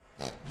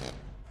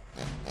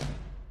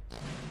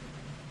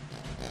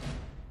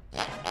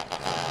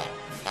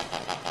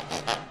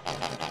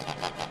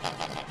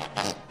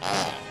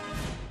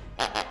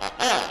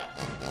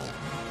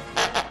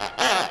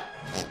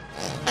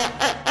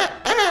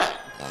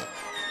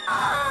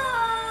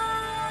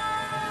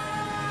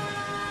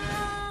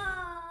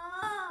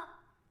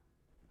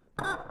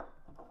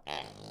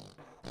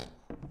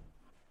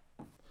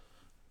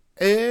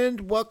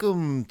And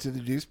welcome to the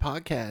Deuce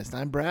Podcast.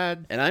 I'm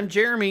Brad. And I'm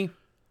Jeremy.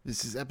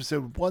 This is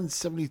episode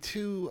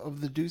 172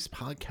 of the Deuce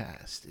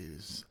Podcast. It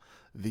is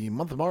the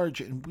month of March,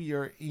 and we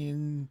are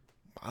in,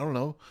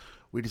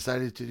 we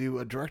decided to do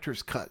a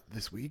director's cut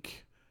this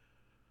week.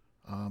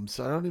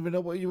 So I don't even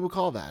know what you would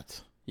call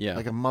that. Yeah.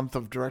 Like a month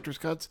of director's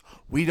cuts?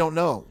 We don't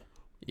know.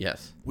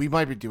 Yes. We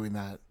might be doing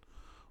that.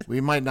 We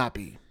might not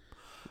be.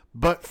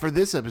 But for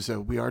this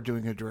episode, we are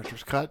doing a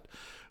director's cut.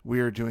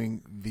 We are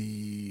doing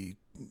the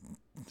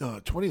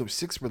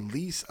 2006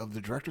 release of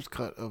the director's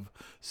cut of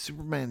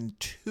Superman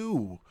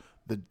 2,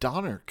 the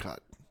Donner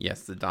cut.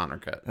 Yes, the Donner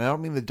cut. And I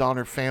don't mean the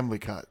Donner family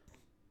cut.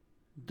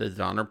 The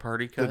Donner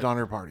Party cut? The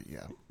Donner Party,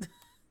 yeah.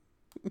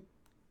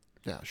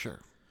 Yeah,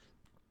 sure.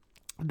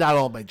 Not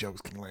all my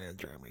jokes can land,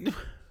 Jeremy.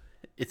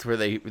 It's where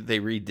they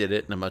redid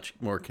it in a much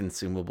more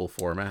consumable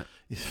format.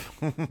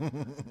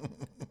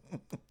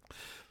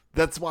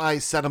 That's why I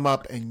set them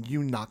up and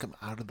you knock them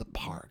out of the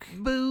park.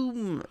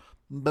 Boom.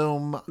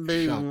 Boom.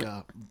 Boom.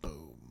 Shaka.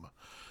 Boom.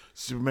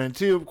 Superman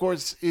 2, of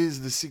course,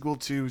 is the sequel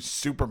to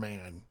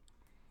Superman.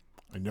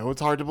 I know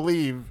it's hard to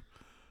believe,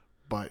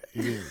 but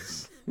it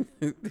is.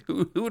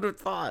 Who would have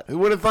thought? Who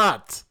would have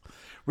thought?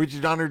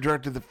 Richard Donner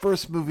directed the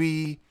first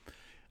movie.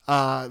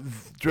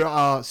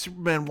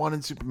 Superman 1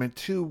 and Superman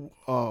 2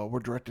 were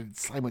directed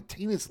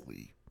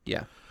simultaneously.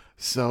 Yeah.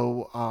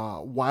 So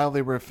while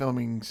they were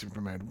filming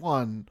Superman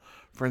 1,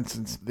 for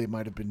instance, they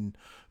might have been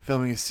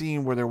filming a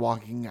scene where they're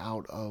walking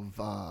out of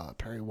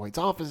Perry White's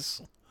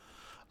office.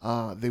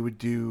 They would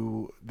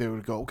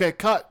go, okay,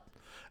 cut.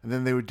 And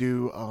then they would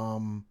do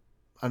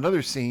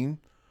another scene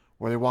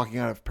where they're walking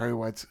out of Perry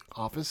White's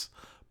office,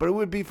 but it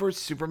would be for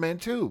Superman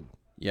 2.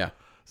 Yeah.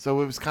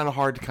 So it was kind of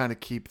hard to kind of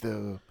keep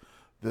the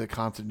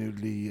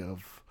continuity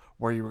of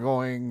where you were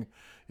going.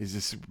 Is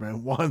this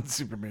Superman 1,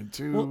 Superman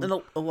 2? Well,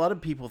 and a lot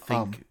of people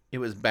think it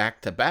was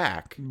back to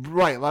back.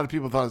 Right. A lot of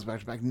people thought it was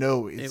back to back.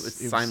 No, it was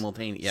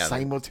simultaneous. Yeah,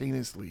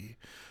 simultaneously.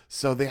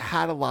 So they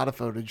had a lot of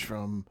footage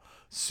from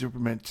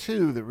Superman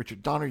 2 that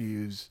Richard Donner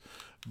used.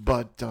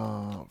 But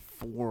go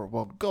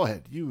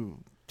ahead. You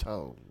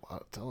tell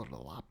it a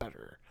lot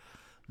better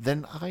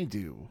than I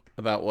do.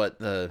 About what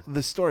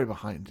the story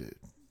behind it.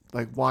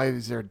 Like, why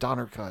is there a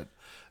Donner cut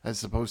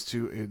as opposed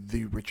to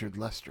the Richard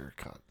Lester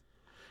cut?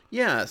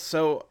 Yeah,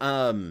 so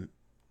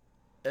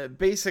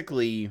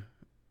basically,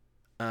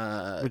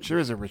 which there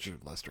is a Richard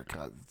Lester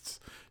cut. It's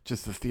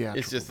just the theatrical version.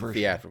 It's just the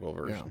theatrical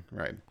version,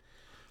 yeah.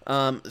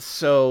 Right?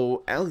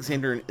 So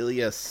Alexander and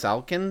Ilya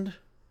Salkind,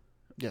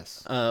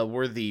 yes,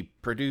 were the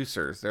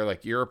producers. They're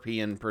like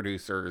European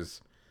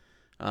producers.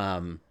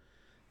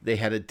 They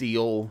had a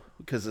deal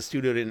because the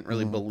studio didn't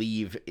really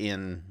believe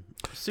in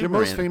Superman.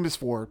 They're most famous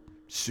for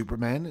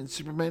Superman and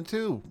Superman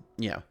 2.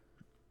 Yeah,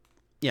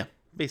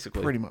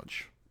 basically, pretty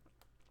much.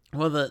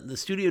 Well, the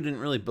studio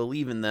didn't really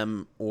believe in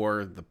them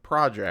or the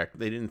project.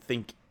 They didn't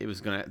think it was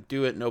going to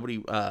do it.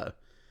 Nobody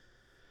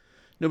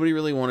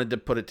really wanted to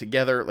put it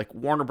together. Like,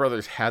 Warner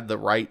Brothers had the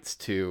rights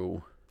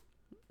to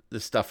the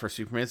stuff for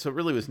Superman, so it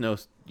really was no,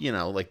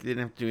 like, they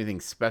didn't have to do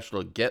anything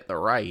special to get the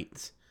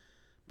rights.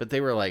 But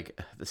they were like,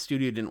 the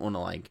studio didn't want to,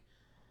 like,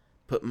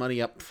 put money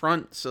up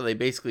front, so they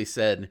basically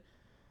said,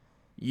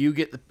 you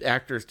get the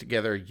actors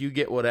together, you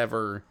get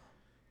whatever.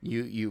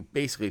 You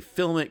basically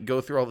film it, go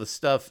through all the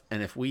stuff,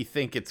 and if we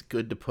think it's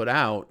good to put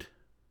out,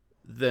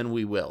 then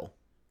we will.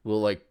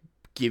 We'll, like,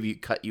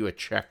 cut you a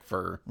check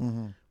for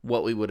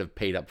what we would have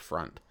paid up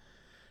front.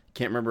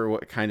 Can't remember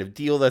what kind of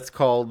deal that's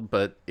called,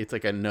 but it's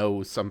like a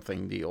no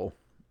something deal.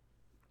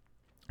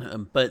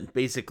 But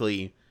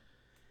basically,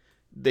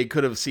 they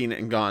could have seen it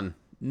and gone,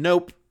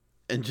 nope,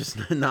 and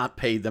just not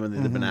paid them, and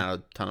they'd have been out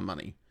a ton of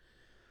money.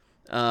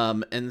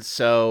 And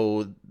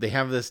so they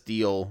have this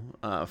deal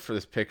for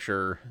this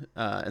picture,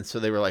 and so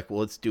they were like,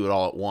 well, let's do it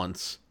all at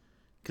once,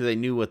 because they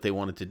knew what they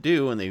wanted to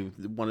do, and they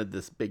wanted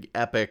this big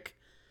epic.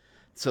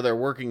 So they're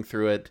working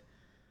through it.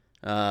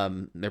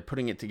 They're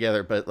putting it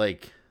together, but,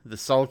 like, the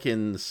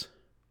Salkins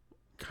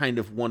kind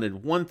of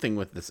wanted one thing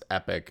with this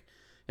epic,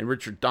 and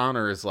Richard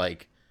Donner is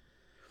like,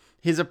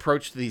 his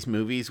approach to these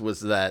movies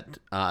was that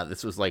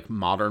this was like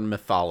modern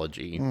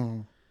mythology,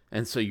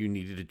 and so you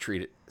needed to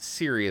treat it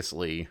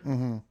seriously.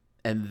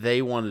 And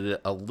they wanted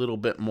it a little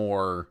bit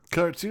more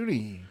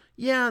cartoony.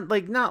 Yeah,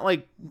 like, not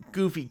like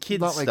goofy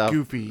kid stuff. Not like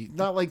goofy.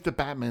 Not like the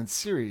Batman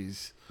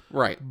series.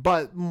 Right.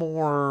 But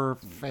more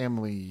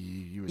family,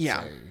 you would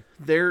say.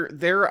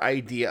 Their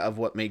idea of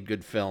what made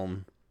good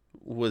film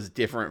was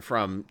different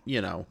from,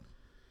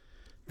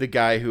 the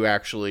guy who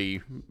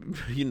actually,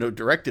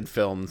 directed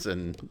films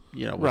and,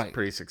 was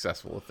pretty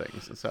successful with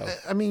things. And so,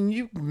 I mean,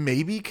 you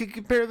maybe could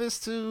compare this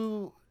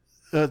to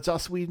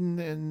Joss Whedon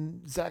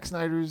and Zack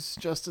Snyder's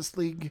Justice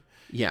League.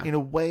 Yeah. In a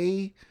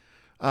way.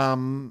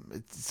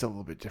 It's a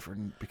little bit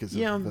different because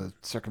of the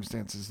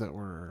circumstances that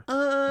were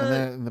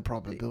and the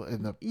probability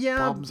and the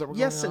problems that were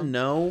going on. Yes and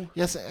no.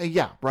 Yes,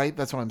 yeah, right.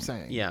 That's what I'm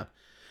saying. Yeah.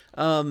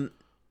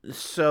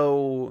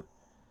 So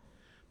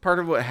part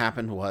of what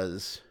happened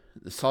was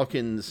the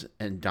Salkins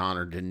and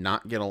Donner did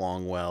not get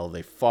along well.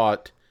 They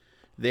fought.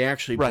 They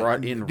actually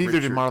brought in Neither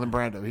Richard. did Marlon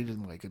Brando. He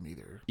didn't like him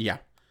either. Yeah.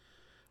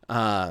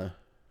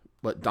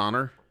 What,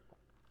 Donner?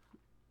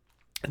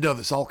 No,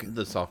 the Salkin.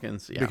 The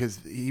Salkins, yeah. Because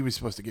he was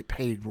supposed to get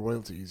paid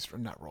royalties, or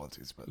not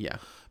royalties, but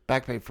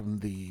back pay from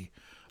the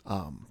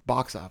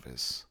box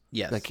office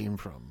that came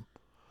from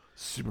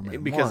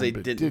Superman because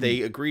 1,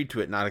 they agreed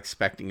to it not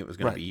expecting it was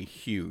going to be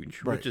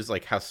huge, which is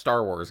like how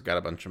Star Wars got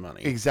a bunch of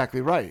money.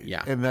 Exactly right.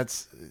 Yeah. And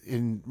that's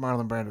in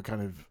Marlon Brando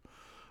kind of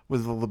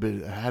was a little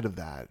bit ahead of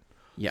that.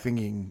 Yeah.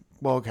 Thinking,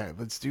 well, okay,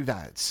 let's do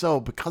that. So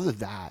because of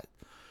that,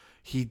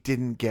 he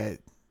didn't get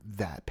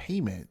that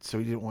payment, so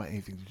he didn't want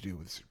anything to do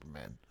with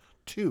Superman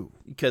 2.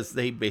 Because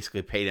they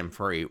basically paid him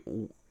for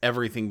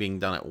everything being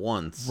done at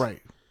once.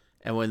 Right.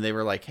 And when they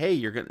were like, "Hey,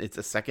 it's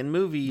a second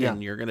movie,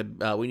 and you're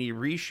gonna, we need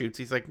reshoots,"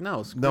 he's like,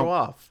 "No, screw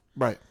off."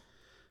 Right.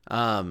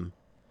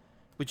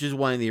 Which is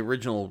why in the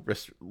original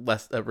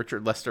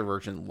Richard Lester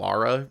version,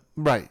 Lara.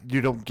 Right.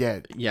 You don't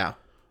get Yeah.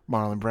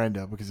 Marlon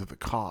Brando because of the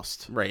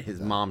cost. Right. His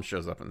mom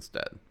shows up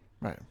instead.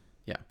 Right.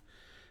 Yeah.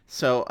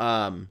 So,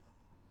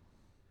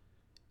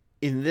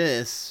 in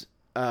this,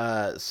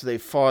 so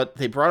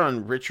they brought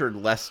on Richard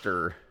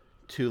Lester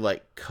to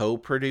like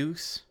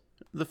co-produce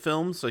the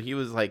film, so he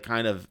was like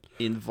kind of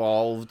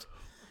involved,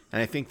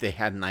 and I think they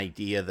had an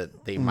idea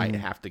that they might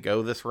have to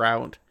go this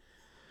route.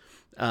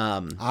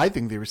 I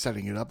think they were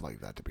setting it up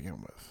like that to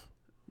begin with.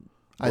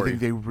 I think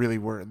they really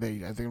were.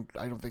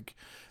 I don't think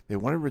they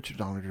wanted Richard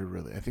Donner to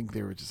really. I think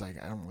they were just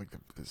like, I don't like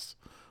this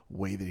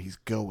way that he's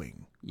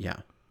going. Yeah.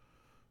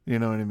 You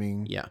know what I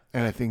mean? Yeah.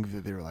 And I think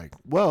that they were like,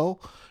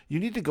 well, you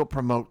need to go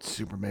promote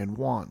Superman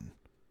 1.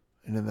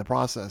 And in the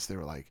process, they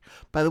were like,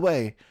 by the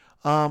way,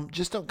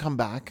 just don't come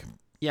back.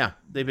 Yeah.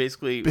 They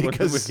basically, when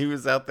he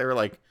was out there,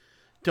 like,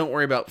 don't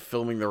worry about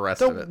filming the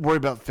rest of it. Don't worry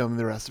about filming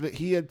the rest of it.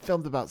 He had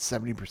filmed about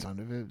 70%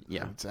 of it,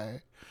 I would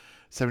say.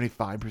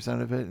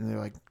 75% of it. And they're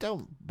like,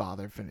 don't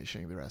bother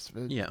finishing the rest of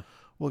it. Yeah.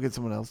 We'll get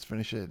someone else to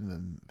finish it. And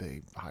then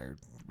they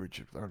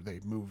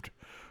moved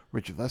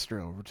Richard Lester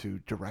over to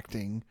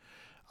directing.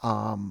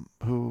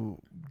 Who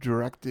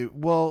directed,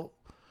 well,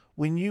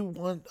 when you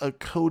want a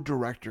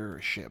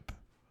co-directorship,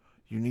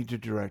 you need to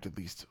direct at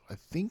least, I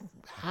think,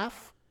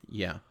 half?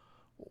 Yeah.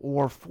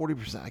 Or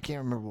 40%. I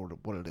can't remember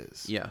what it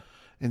is. Yeah.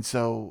 And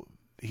so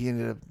he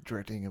ended up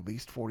directing at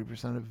least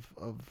 40%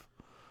 of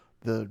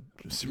the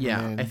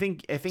Superman. Yeah, I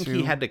think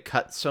he had to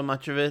cut so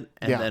much of it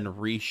and then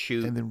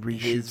reshoot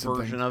his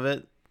version of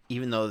it,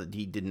 even though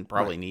he didn't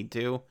probably need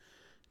to.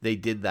 They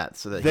did that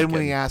so that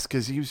when he asked,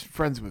 because he was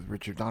friends with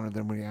Richard Donner,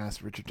 then when he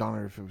asked Richard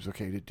Donner if it was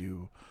okay to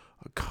do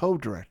a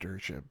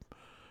co-directorship,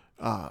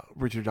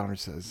 Richard Donner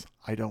says,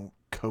 "I don't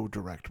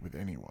co-direct with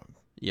anyone."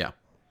 Yeah,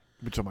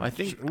 which I'm like,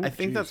 I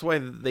think that's why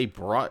they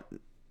brought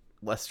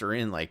Lester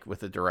in, like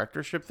with the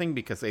directorship thing,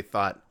 because they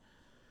thought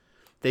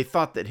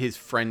that his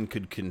friend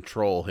could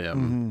control him.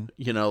 Mm-hmm.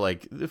 You know,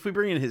 like if we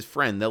bring in his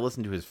friend, they'll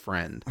listen to his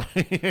friend,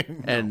 no.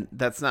 And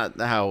that's not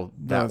how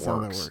that works. Not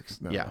how that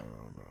works. No, yeah.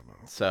 No.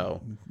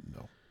 So.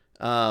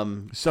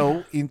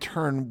 So in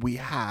turn, we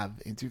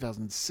have in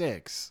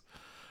 2006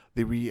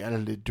 the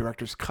re-edited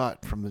director's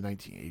cut from the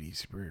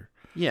 1980s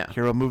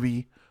superhero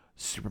movie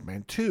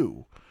Superman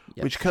 2,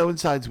 which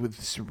coincides with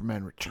the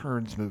Superman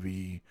Returns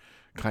movie,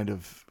 kind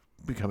of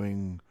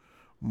becoming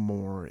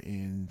more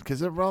in,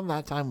 because around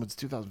that time was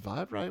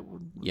 2005, right?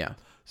 Yeah.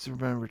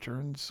 Superman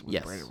Returns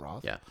with Brandon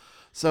Roth. Yeah.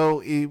 So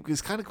it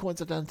was kind of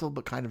coincidental,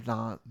 but kind of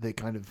not. They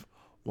kind of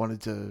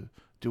wanted to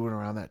do it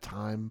around that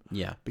time.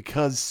 Yeah.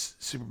 Because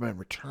Superman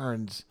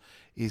Returns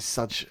is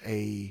such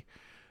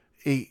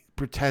it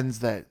pretends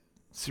that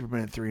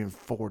Superman 3 and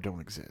 4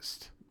 don't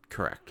exist.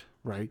 Correct.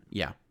 Right?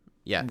 Yeah.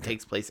 Yeah. It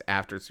takes place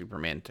after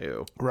Superman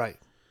 2. Right.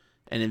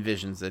 And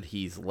envisions that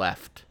he's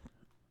left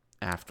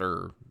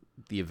after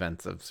the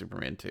events of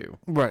Superman 2.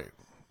 Right.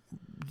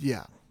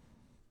 Yeah.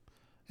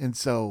 And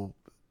so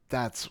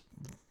that's,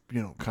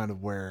 kind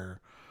of where,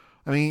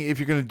 I mean, if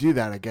you're going to do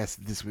that, I guess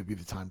this would be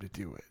the time to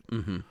do it.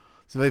 Mm-hmm.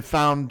 So they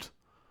found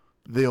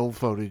the old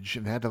footage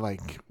and had to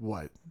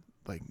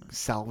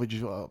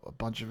salvage a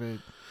bunch of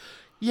it.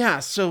 Yeah,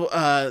 so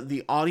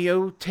the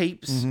audio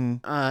tapes,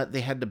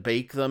 they had to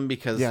bake them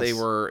because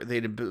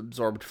they'd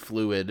absorbed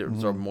fluid,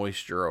 absorbed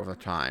moisture over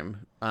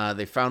time.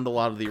 They found a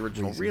lot of the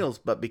original reels,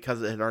 but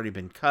because it had already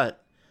been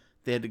cut,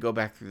 they had to go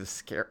back through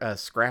the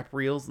scrap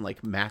reels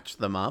and match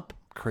them up.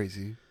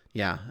 Crazy.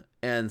 Yeah,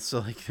 and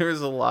so there's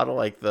a lot of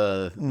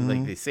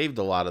they saved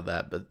a lot of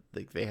that, but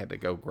they had to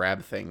go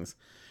grab things.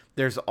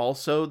 There's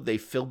also, they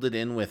filled it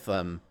in with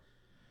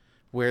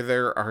where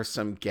there are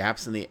some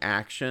gaps in the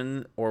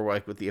action or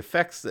with the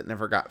effects that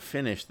never got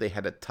finished, they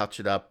had to touch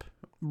it up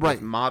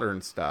with modern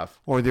stuff.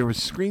 Or there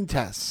was screen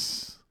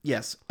tests.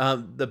 Yes.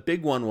 The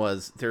big one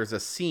was there's a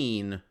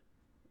scene,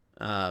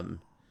 and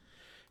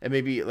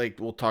maybe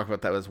we'll talk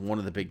about that as one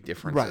of the big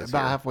differences. Right,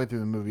 about halfway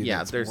through the movie.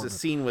 Yeah, there's a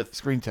scene with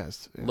screen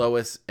test. Yeah.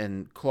 Lois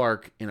and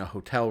Clark in a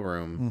hotel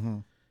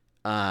room.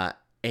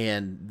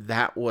 And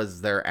that was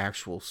their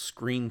actual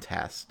screen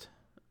test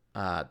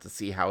to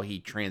see how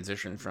he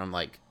transitioned from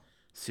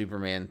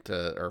Superman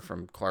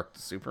from Clark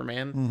to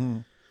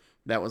Superman.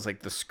 That was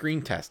the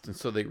screen test, and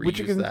so they reused that. Which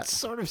you can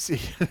sort of see.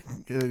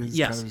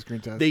 Yes, kind of a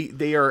screen test.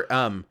 They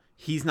are.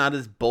 he's not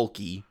as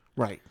bulky,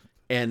 Right.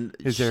 and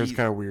His hair is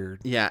kind of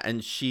weird. Yeah,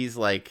 and she's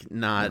like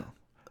not.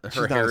 She's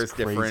Her not hair as is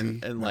different, crazy.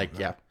 and No, like no.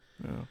 yeah.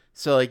 Yeah.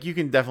 So like you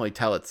can definitely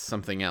tell it's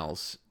something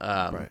else.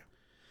 Right.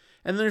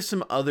 And there's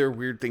some other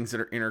weird things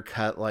that are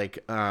intercut, like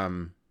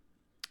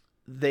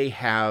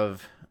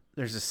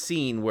there's a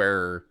scene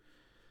where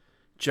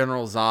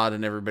General Zod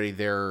and everybody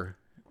there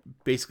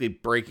basically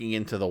breaking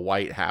into the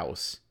White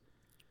House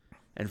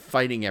and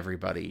fighting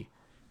everybody.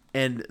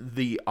 And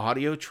the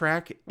audio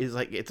track is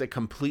like, it's a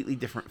completely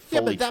different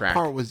Foley but that track.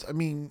 part was, I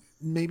mean,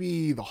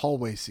 maybe the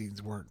hallway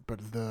scenes weren't,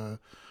 but the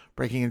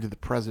breaking into the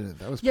president,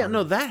 that was part of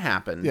it. that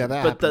happened. Yeah,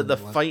 that but happened the in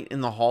the fight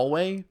in the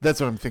hallway, That's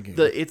what I'm thinking.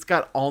 it's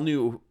got all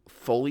new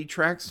Foley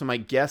tracks. So my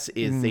guess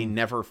is they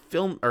never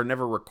filmed or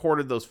never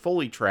recorded those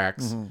Foley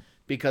tracks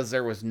because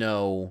there was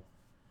no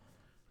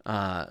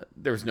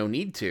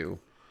need to.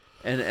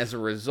 And as a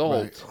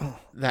result,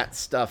 that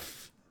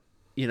stuff,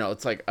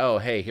 it's like, oh,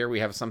 hey, here we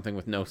have something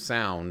with no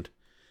sound.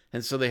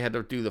 And so they had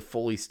to do the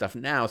Foley stuff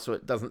now so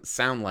it doesn't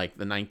sound like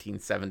the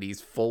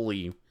 1970s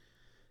Foley,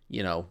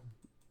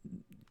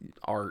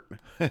 art.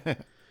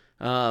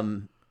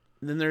 Then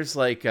there's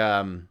like,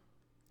 I'm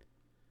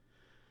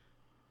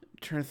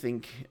trying to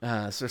think.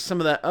 So some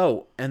of that.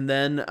 Oh, and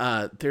then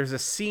there's a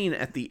scene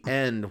at the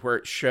end where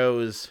it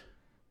shows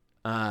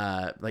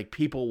like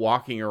people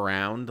walking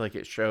around, like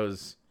it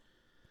shows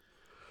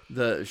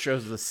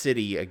the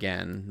city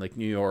again, like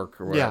New York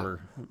or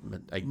whatever. Yeah.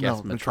 I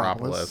guess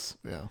Metropolis.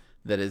 Yeah.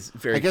 That is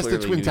very. I guess the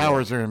Twin New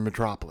Towers York. are in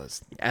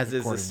Metropolis, as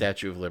is the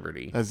Statue of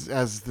Liberty. As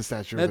the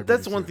Statue of Liberty.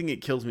 That's one thing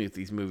that kills me with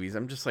these movies.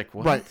 I'm just like,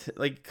 what? Right.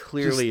 Like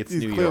clearly it's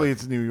New York. Clearly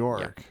it's New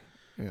York.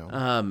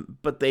 Yeah.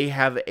 But they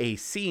have a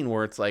scene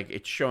where it's like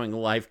it's showing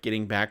life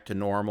getting back to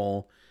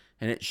normal,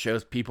 and it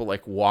shows people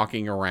like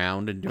walking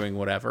around and doing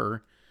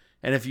whatever.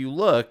 And if you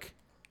look,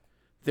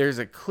 there's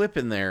a clip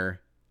in there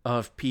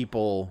of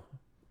people,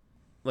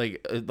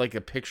 like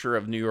a picture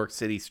of New York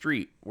City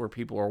street where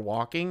people are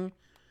walking.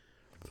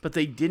 But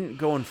they didn't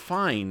go and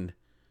find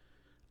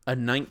a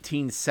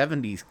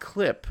 1970s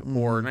clip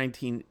or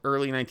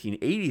early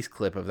 1980s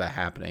clip of that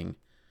happening.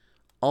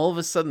 All of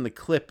a sudden, the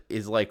clip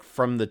is like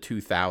from the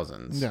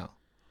 2000s. Yeah,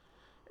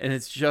 and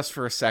it's just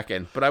for a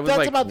second. But I was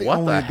like, "What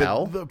the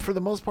hell?" For the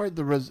most part,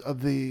 the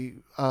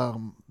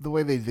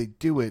way they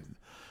do it,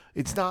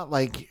 it's not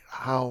like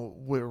how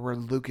where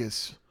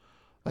Lucas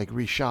like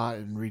reshot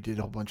and redid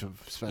a whole bunch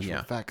of special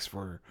effects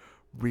for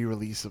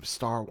re-release of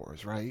Star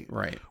Wars, right?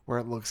 Right. Where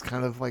it looks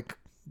kind of like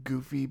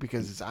goofy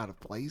because it's out of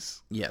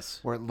place.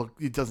 Yes. Where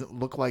it doesn't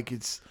look like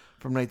it's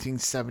from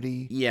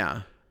 1970.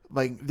 Yeah.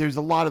 Like there's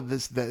a lot of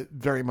this that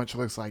very much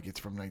looks like it's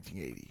from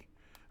 1980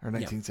 or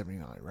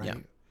 1979, right? Yeah.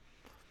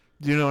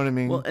 Do you know what I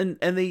mean? Well,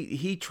 and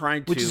he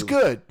tried to, which is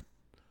good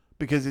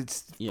because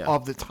it's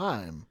of the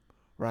time,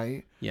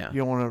 right? Yeah. You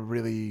don't want to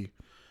really,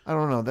 I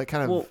don't know, that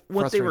kind of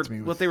frustrates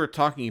me. What they were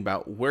talking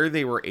about, where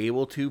they were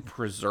able to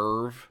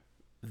preserve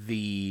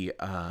the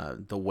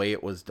way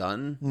it was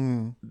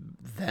done,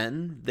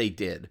 then they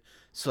did.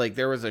 So like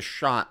there was a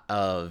shot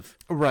of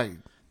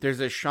there's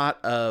a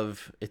shot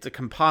of, it's a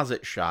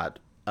composite shot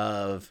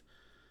of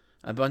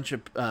a bunch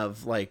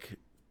of like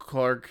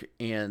Clark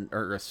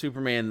or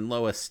Superman and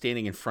Lois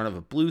standing in front of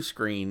a blue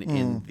screen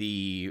in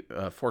the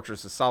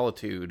Fortress of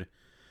Solitude.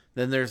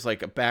 Then there's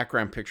like a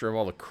background picture of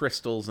all the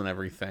crystals and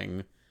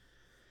everything,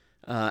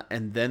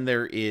 and then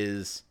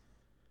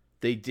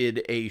they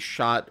did a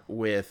shot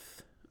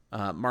with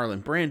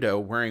Marlon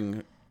Brando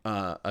wearing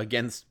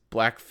against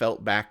black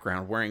felt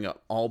background, wearing an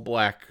all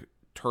black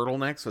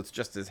turtleneck, so it's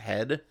just his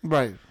head.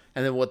 Right.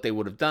 And then what they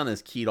would have done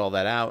is keyed all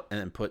that out and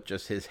then put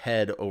just his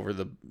head over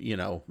the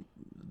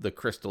the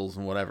crystals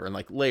and whatever, and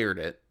like layered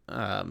it,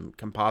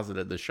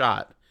 composited the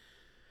shot.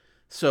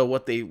 So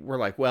what they were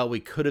like, well, we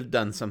could have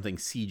done something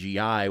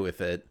CGI with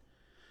it,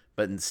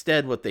 but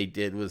instead what they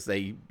did was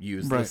they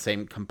used the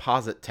same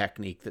composite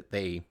technique that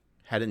they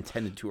had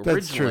intended to originally.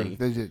 That's true.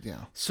 They did,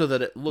 yeah. So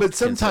that it looked. But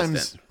sometimes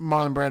consistent.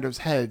 Marlon Brando's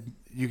head,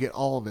 you get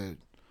all of it.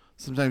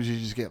 Sometimes you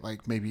just get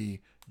like maybe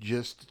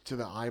just to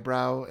the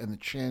eyebrow and the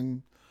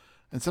chin,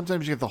 and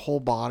sometimes you get the whole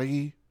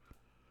body.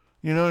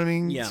 You know what I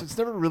mean? Yeah. So it's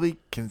never really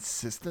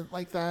consistent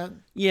like that.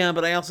 Yeah,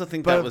 but I also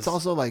think but that was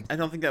also like, I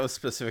don't think that was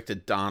specific to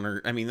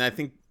Donner. I mean, I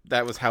think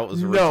that was how it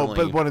was originally. No,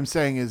 but what I'm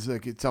saying is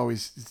like it's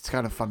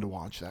kind of fun to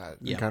watch that.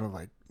 Yeah. And kind of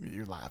like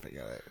you're laughing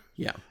at it.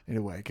 Yeah. In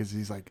a way, because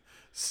he's like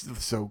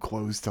so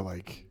close to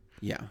like.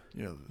 Yeah.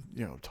 You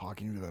know,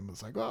 talking to them.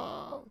 It's like,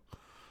 oh,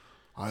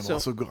 I'm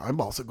also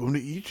going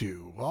to eat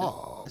you.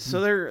 Oh.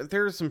 So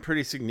there are some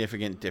pretty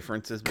significant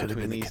differences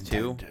between these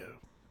two.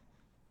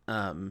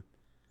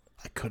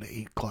 I could have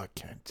ate Clark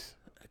Kent.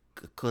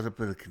 Could have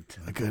been a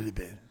contender. I could have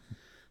been.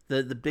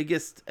 The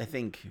biggest, I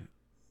think.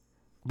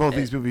 Both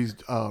these movies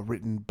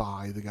written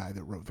by the guy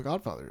that wrote The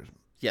Godfather.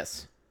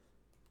 Yes.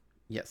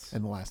 Yes.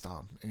 And The Last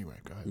Dom. Anyway,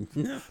 go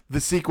ahead.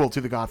 The sequel to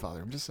The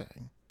Godfather. I'm just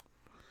saying.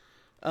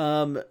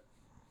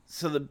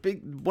 So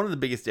one of the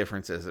biggest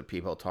differences that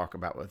people talk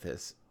about with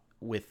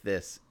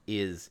this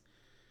is,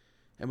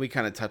 and we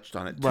kind of touched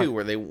on it too,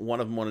 where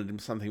one of them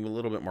wanted something a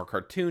little bit more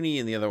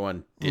cartoony and the other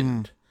one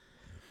didn't.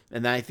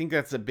 And I think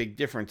that's a big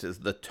difference is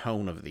the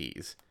tone of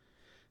these.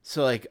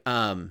 So like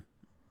a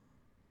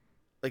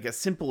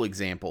simple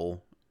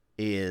example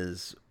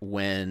is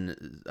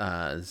when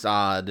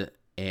Zod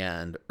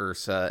and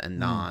Ursa and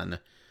Nan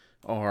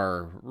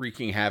are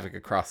wreaking havoc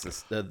across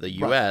the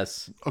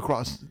U.S.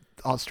 across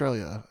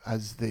Australia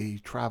as they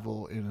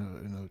travel in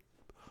a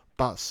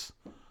bus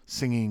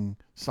singing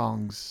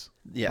songs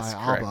Yes,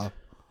 by correct. ABBA.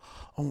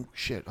 Oh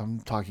shit! I'm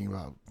talking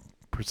about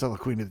Priscilla,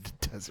 Queen of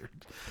the Desert.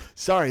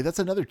 Sorry, that's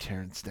another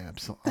Terrence Stamp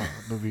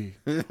movie.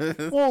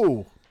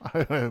 Whoa!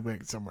 I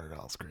went somewhere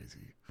else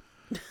crazy.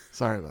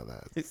 Sorry about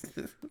that.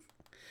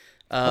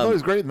 I thought he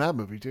was great in that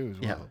movie too,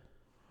 as well.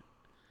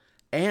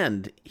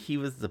 And he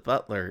was the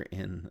butler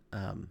in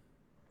A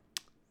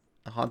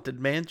Haunted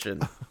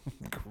Mansion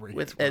Great.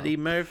 with Eddie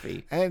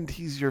Murphy. And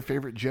he's your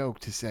favorite joke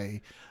to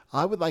say,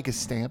 I would like a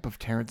stamp of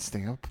Terrence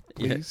Stamp,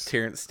 please. Yeah,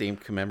 Terrence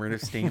Stamp,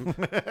 commemorative stamp.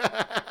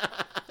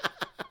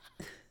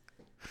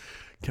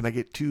 Can I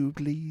get 2,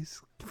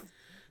 please?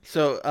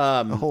 So,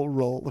 A whole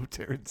roll of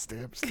Terrence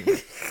Stamps.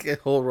 a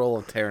whole roll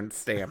of Terrence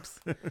Stamps.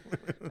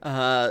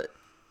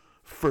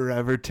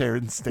 Forever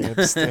Terrence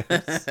Stamps.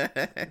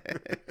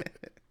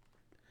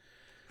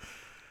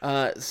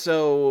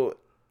 So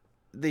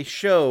they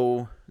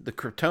show the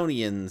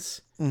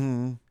Kryptonians,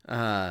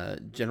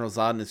 General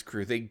Zod and his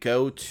crew. They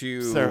go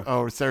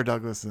to Sarah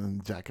Douglas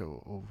and Jack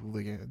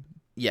O'Hooligan.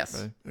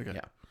 yes, Right? Okay.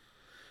 yeah.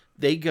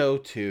 They go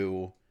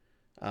to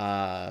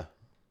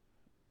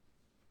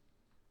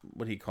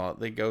what do you call it?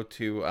 They go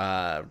to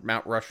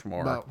Mount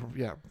Rushmore. Mount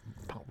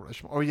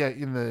Rushmore. Oh yeah,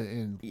 in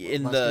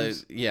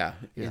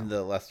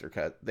the Lester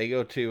cut. They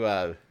go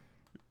to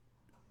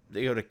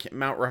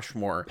Mount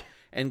Rushmore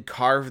and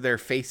carve their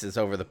faces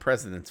over the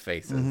president's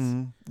faces.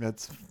 Mm-hmm.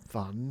 That's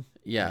fun.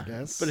 Yeah, I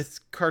guess. but it's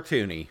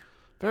cartoony.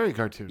 Very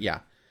cartoony.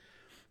 Yeah.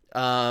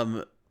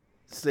 So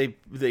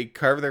they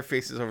carve their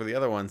faces over the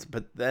other ones,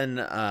 but then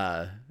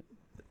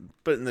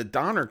but in the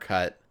Donner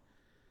cut,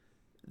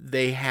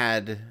 they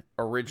had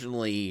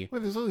originally.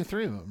 Wait, there's only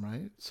 3 of them,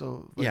 right?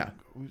 So yeah,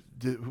 who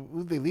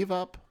did they leave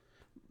up?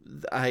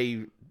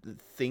 I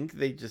think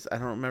they just. I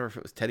don't remember if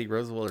it was Teddy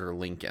Roosevelt or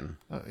Lincoln.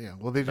 Yeah.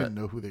 Well, they didn't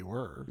know who they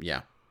were.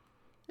 Yeah.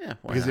 Yeah.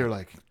 Because they're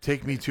like,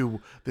 take me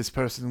to this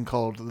person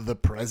called the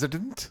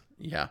president.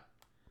 Yeah.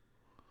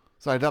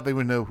 So I doubt they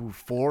would know who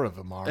 4 of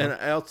them are. And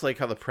I also like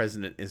how the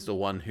president is the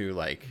one who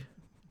like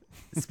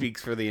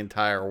speaks for the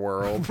entire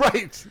world.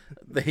 Right.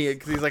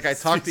 He's like, I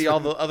talked to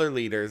all the other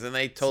leaders, and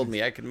they told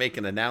me I could make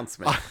an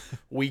announcement.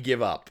 We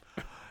give up.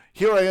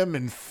 Here I am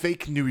in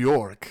fake New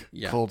York,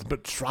 Yeah. called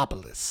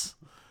Metropolis,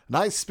 and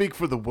I speak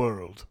for the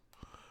world,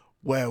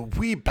 where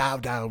we bow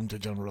down to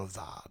General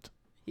Zod.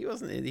 He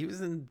wasn't in. He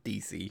was in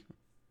D.C.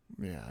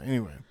 Yeah.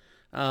 Anyway.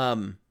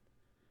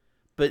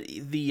 But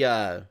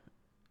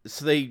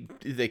so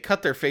they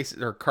cut their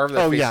faces or carve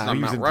their faces on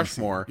he was Mount in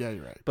Rushmore. DC. Yeah,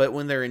 you're right. But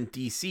when they're in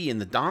D.C. in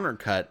the Donner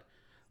cut,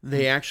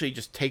 they actually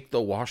just take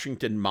the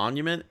Washington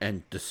Monument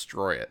and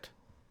destroy it.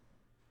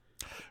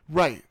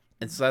 Right.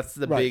 And so that's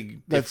the Right.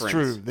 big That's difference.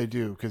 true. They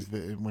do because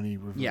when he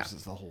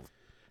reverses the whole.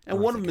 And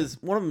one of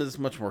them is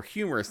much more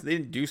humorous. They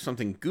didn't do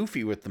something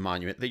goofy with the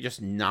monument. They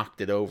just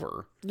knocked it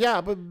over. Yeah,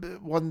 but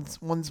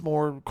one's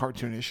more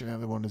cartoonish, and the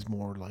other one is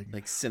more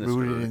like sinister.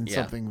 rooted in Yeah.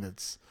 something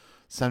that's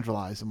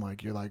centralized.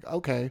 And you're like,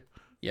 okay,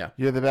 Yeah.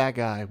 you're the bad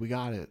guy. We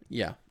got it.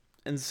 Yeah.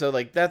 And so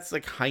like that's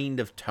the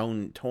kind of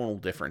tonal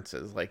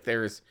differences. Like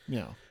there's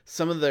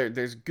some of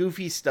there's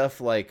goofy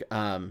stuff like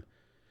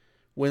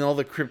when all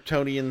the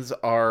Kryptonians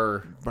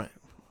are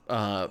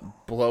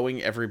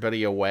blowing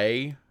everybody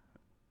away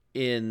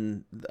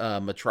in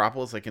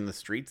Metropolis, like in the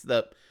streets,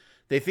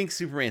 they think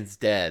Superman's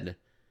dead,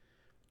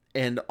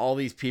 and all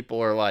these people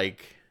are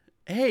like,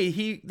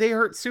 hey, they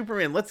hurt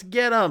Superman, let's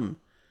get him.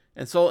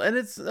 And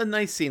it's a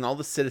nice scene. All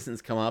the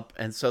citizens come up,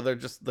 and so the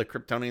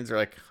Kryptonians are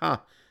like, huh,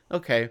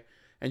 okay,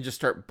 and just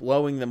start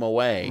blowing them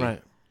away.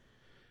 Right.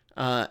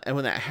 And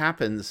when that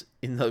happens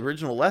in the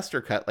original Lester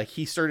cut, like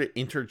he started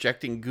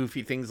interjecting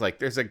goofy things, like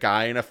there's a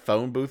guy in a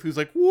phone booth who's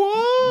like,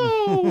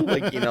 "Whoa!"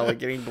 like like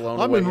getting blown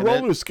away. I'm in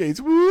roller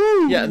skates.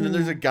 Woo! Yeah, and then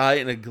there's a guy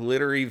in a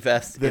glittery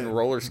vest in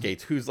roller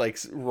skates who's like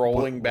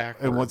rolling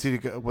backwards. And what's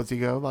he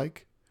go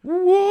like?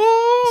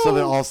 Whoa! So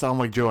they all sound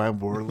like Joanne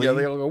Worley. Yeah,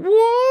 they all go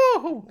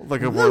whoa,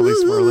 like a whirly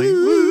swirly.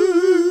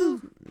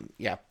 Woo!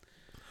 Yeah.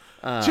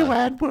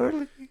 Joanne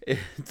Worley.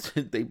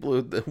 They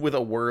blew with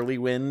a whirly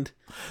wind.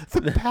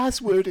 The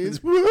password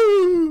is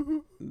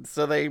woo.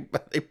 So they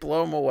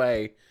blow them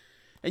away,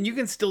 and you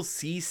can still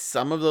see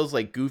some of those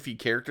like goofy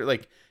characters.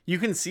 Like you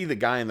can see the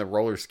guy in the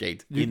roller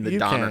skates in the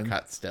Donner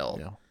cut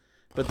still,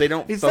 but they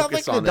don't. It's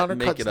focus not like on the Donner it and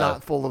make cut's it not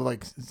up. full of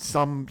like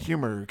some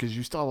humor because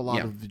you still have a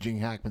lot of the Gene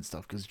Hackman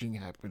stuff because Gene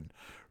Hackman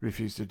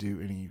refused to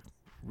do any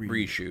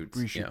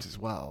reshoots as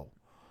well.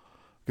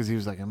 Because he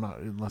was like, I'm not,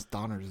 unless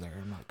Donner's there,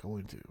 I'm not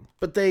going to.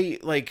 But they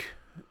like.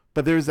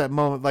 But there's that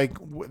moment, like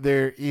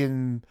they're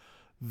in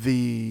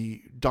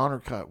the Donner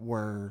cut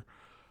where,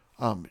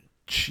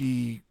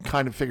 she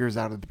kind of figures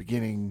out at the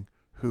beginning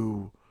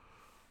who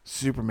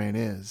Superman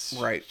is.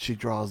 Right. She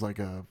draws like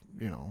a,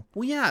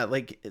 Well, yeah,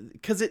 like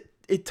because it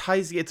it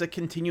ties. It's a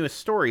continuous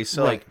story.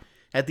 So Right. like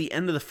at the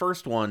end of the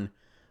first one,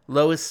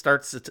 Lois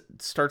starts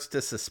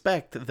to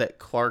suspect that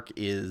Clark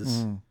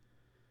is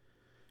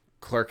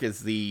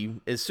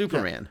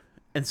Superman.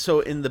 And so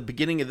in the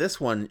beginning of this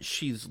one,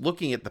 she's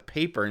looking at the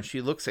paper and she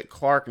looks at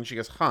Clark and she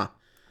goes, "Huh,"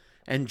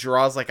 and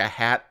draws like a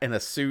hat and a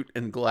suit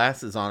and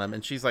glasses on him.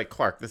 And she's like,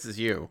 "Clark, this is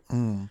you."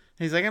 And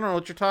he's like, "I don't know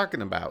what you're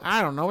talking about."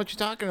 I don't know what you're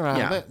talking about.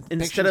 Yeah. That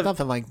picture's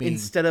nothing like me.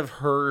 Instead of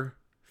her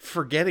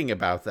forgetting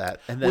about that,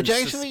 and then Which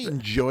I actually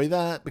enjoy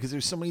that, because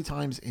there's so many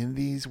times in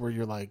these where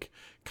you're like,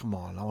 come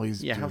on, all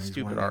he's doing how is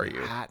stupid wearing are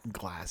you? a hat and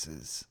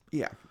glasses.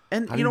 yeah.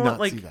 And How you do know you what? not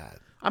Like, see that?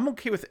 I'm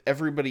okay with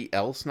everybody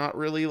else not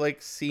really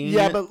like seeing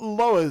Yeah, it. but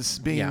Lois,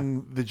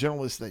 being the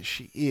journalist that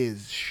she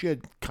is,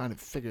 should kind of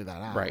figure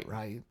that out, Right.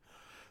 right?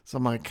 So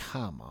I'm like,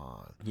 come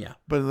on. Yeah.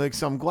 But like,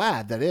 so I'm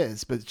glad that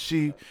is. But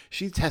she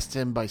tests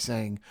him by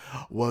saying,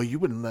 "Well, you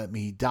wouldn't let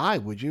me die,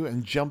 would you?"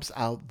 And jumps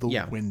out the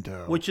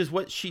window. Which is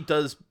what she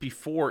does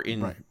before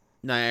in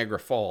Niagara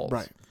Falls.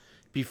 Right.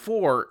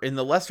 Before, in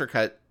the Lester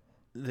cut,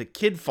 the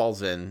kid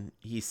falls in,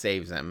 he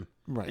saves him.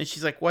 Right. And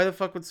she's like, "Why the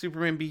fuck would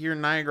Superman be here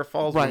in Niagara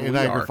Falls?" Right, when in we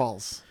Niagara are?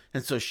 Falls.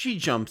 And so she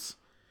jumps,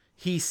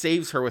 he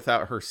saves her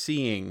without her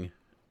seeing,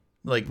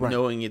 like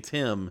knowing it's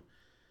him.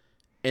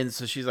 And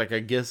so she's like, "I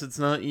guess it's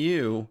not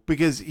you."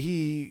 Because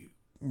he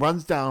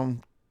runs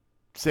down,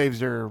 saves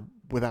her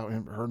without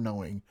her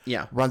knowing.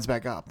 Yeah. Runs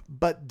back up.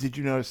 But did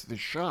you notice the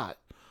shot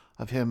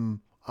of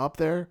him up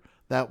there?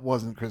 That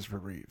wasn't Christopher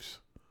Reeves.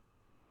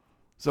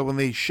 So when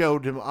they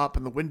showed him up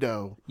in the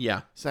window,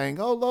 Yeah. saying,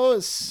 "Oh,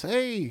 Lois,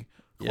 hey,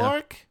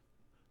 Clark,"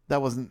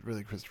 that wasn't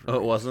really Christopher Oh, it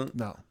Reeves. wasn't?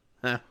 No,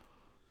 Huh.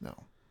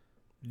 no.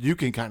 You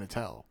can kind of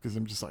tell, because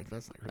I'm just like,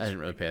 that's not Christopher. I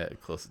didn't really pay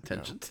that close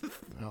attention to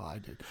No, I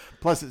did.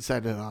 Plus, it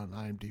said it on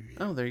IMDb.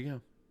 Oh, there you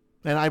go.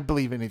 And I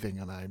believe anything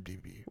on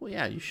IMDb. Well,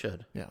 yeah, you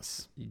should.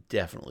 Yes. You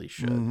definitely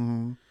should.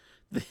 Mm-hmm.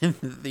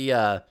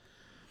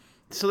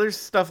 So there's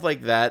stuff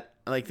like that.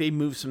 Like they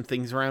move some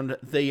things around.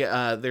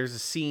 There's a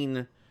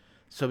scene.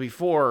 So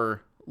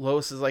before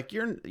Lois is like,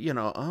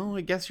 "Oh,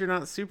 I guess you're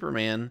not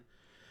Superman,"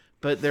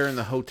 but they're in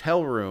the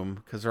hotel room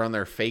because they're on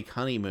their fake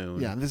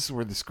honeymoon. Yeah, this is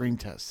where the screen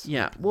tests.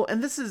 Yeah. Well,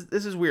 and this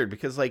is weird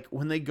because like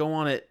when they go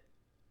on it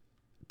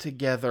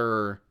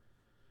together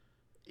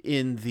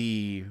in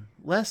the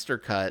Lester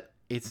cut,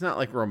 it's not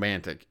like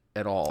romantic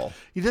at all.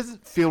 It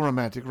doesn't feel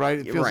romantic, right?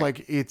 It feels Right.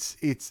 like it's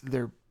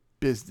their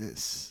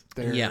business.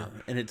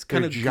 And it's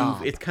kind of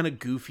job. it's kind of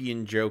goofy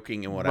and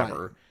joking and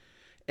whatever. Right.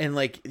 And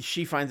like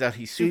she finds out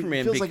he's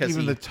Superman it feels because like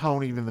even the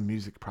tone, even the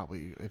music,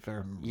 probably, if I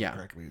remember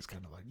correctly, is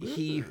kind of like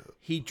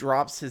he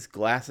drops his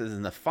glasses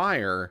in the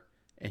fire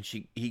and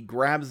he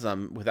grabs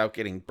them without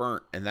getting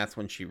burnt, and that's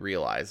when she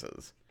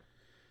realizes,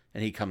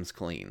 and he comes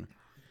clean.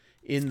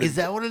 Is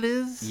that what it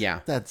is?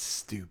 Yeah, that's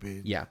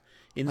stupid. Yeah,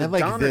 in the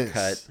like Donner this.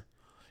 cut,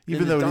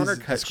 even though it is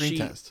a screen she,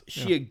 test,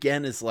 she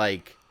again is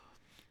like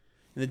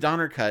in the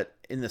Donner cut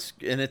and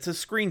it's a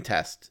screen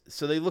test,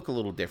 so they look a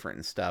little different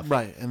and stuff.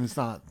 Right, and it's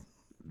not.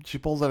 She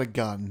pulls out a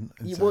gun.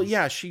 And Well, says,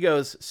 yeah, she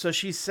goes, so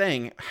she's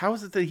saying, "How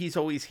is it that he's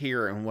always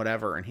here and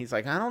whatever?" And he's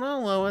like, "I don't know,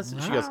 Lois."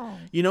 And she goes,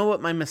 "You know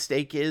what my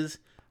mistake is?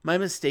 My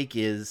mistake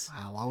is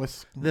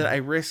Lois, that I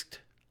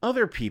risked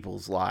other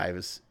people's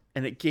lives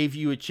and it gave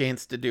you a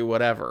chance to do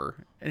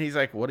whatever." And he's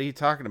like, "What are you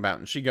talking about?"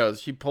 And she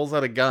pulls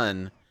out a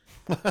gun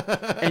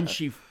and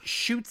she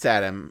shoots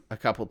at him a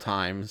couple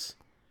times.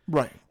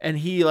 Right. And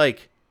he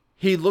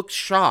looks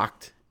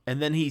shocked,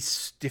 and then he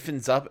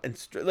stiffens up and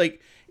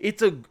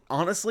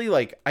honestly,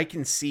 like, I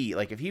can see,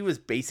 like, if he was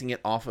basing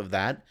it off of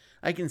that,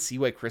 I can see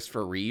why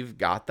Christopher Reeve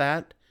got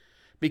that,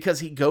 because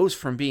he goes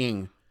from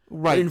being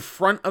in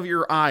front of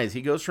your eyes,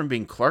 he goes from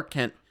being Clark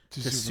Kent to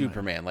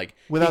Superman, like,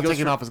 without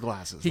taking off his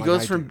glasses. He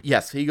goes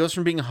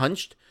from being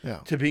hunched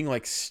to being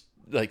like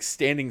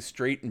standing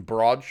straight and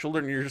broad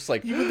shouldered, and you're just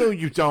like, even though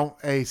you don't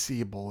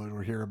see a bullet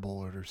or hear a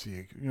bullet or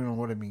see you know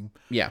what I mean.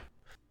 Yeah.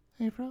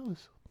 Hey,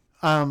 Rose.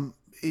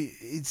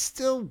 It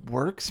still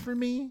works for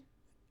me.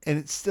 And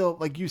it's still,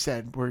 like you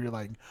said, where you're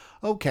like,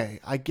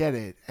 okay, I get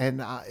it.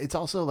 And it's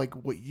also like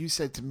what you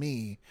said to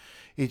me.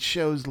 It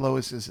shows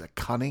Lois as a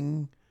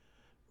cunning,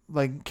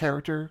 like,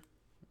 character.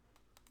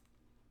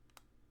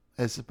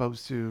 As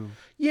opposed to...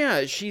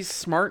 Yeah, she's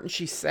smart and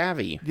she's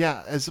savvy.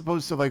 Yeah, as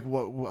opposed to, like,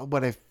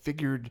 what I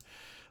figured...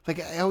 Like,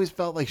 I always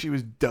felt like she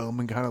was dumb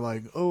and kind of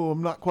like, oh,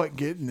 I'm not quite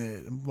getting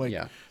it. I'm like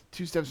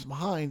 2 steps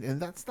behind. And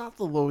that's not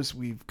the Lois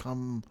we've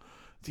come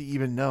to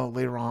even know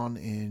later on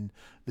in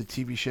the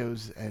TV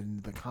shows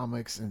and the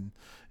comics and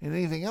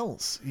anything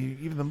else,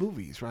 even the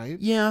movies, right?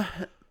 Yeah,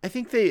 I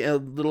think they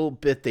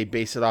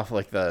base it off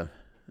like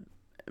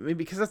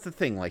because that's the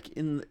thing. Like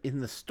in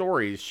the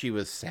stories, she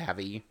was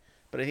savvy,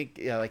 but I think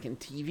like in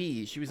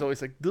TV, she was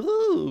always like,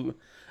 "Ooh,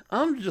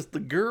 I'm just a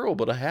girl,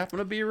 but I happen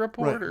to be a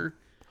reporter." Right.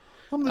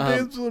 I'm the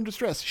damsel in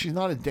distress. She's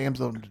not a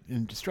damsel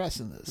in distress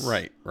in this.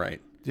 Right.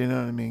 Do you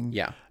know what I mean?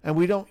 Yeah. And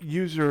we don't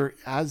use her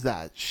as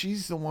that.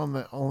 She's the one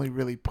that only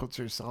really puts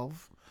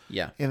herself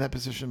in that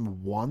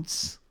position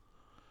once.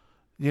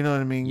 You know what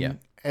I mean? Yeah.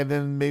 And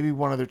then maybe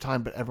one other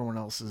time, but everyone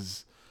else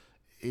is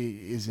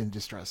in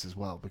distress as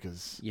well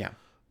because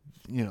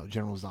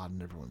General Zod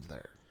and everyone's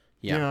there.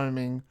 Yeah. You know what I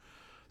mean?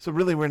 So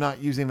really, we're not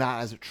using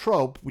that as a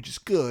trope, which is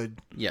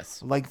good.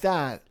 Yes. Like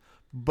that,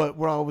 but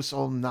we're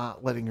also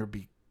not letting her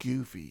be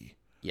goofy.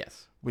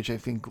 Yes. Which I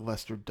think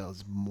Lester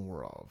does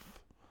more of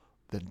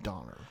than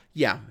Donner.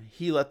 Yeah.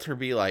 He lets her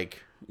be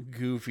like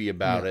goofy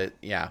about it.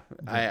 Yeah.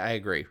 I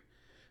agree.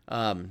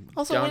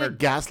 Also, Donner... I'm a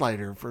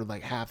gaslighter for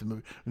like half the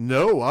movie.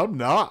 No, I'm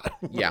not.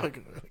 Yeah.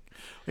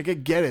 like I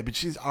get it, but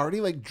she's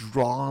already like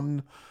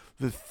drawn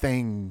the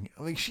thing.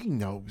 Like she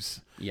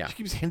knows. Yeah. She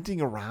keeps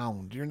hinting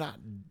around. You're not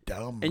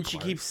dumb. And Clark. she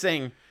keeps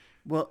saying,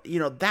 well,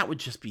 that would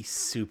just be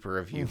super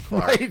of you,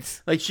 Clark.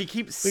 Right? Like she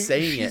keeps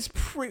saying it.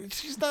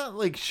 She's not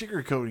like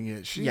sugarcoating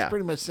it. She's Yeah.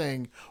 pretty much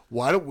saying,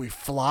 why don't we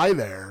fly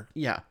there?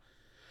 Yeah.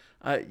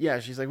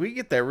 She's like, we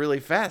get there really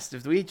fast.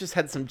 If we just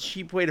had some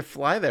cheap way to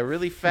fly there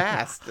really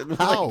fast. And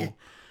How? like,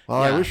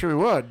 Well, yeah. I wish we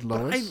would,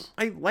 Lois.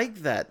 I like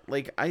that.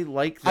 Like, I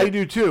like that. I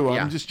do too.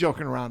 Yeah. I'm just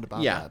joking around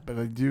about Yeah. that. But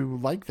I do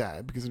like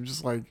that because I'm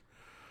just like,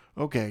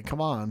 okay, come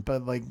on.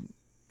 But like,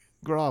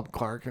 grow up,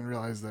 Clark, and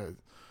realize that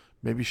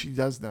maybe she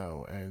does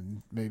know.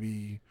 And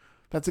maybe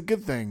that's a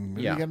good thing.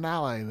 Maybe Yeah. you get an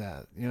ally in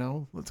that.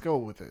 Let's go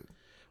with it.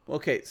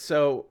 Okay,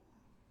 so,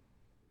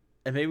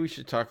 and maybe we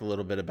should talk a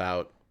little bit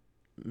about,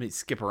 maybe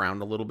skip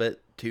around a little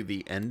bit to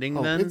the ending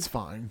then. It's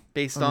fine.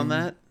 Based on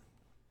that.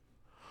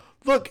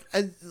 Look,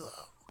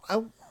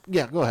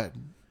 yeah, go ahead.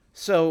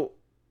 So,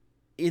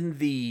 in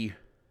the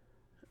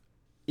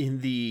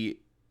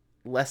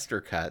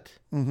Lester cut,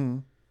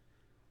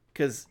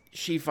 because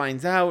she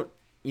finds out,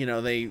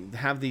 they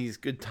have these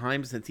good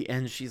times. At the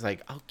end, she's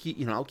like, "I'll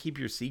keep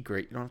your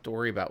secret. You don't have to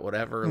worry about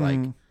whatever." Like,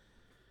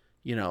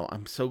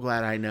 I'm so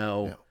glad I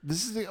know. Yeah.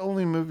 This is the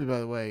only movie, by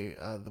the way,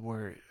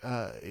 where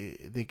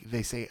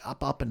they say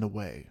up and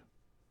away.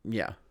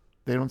 Yeah.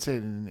 They don't say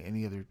it in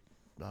any other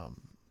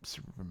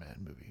Superman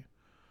movie.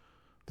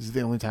 This is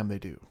the only time they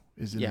do.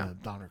 Is in the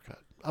Donner cut.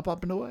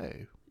 Up and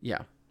away.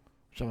 Yeah.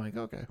 So I'm like,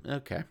 okay.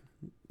 Okay.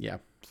 Yeah.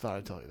 Thought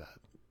I'd tell you that.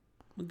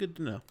 Well, good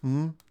to know.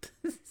 Mm-hmm.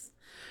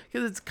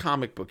 Because it's a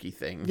comic booky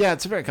thing. Yeah,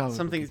 it's a very comic.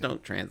 Some things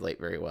don't translate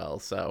very well,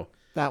 so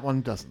that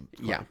one doesn't.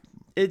 Yeah.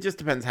 It just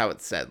depends how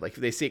it's said. Like, if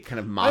they say it kind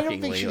of mockingly. I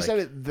don't think she said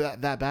it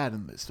that bad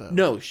in this, though.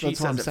 No, she That's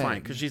says it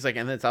fine. Because she's like,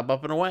 and it's up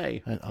and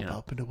away. And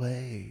up and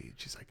away.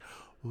 She's like,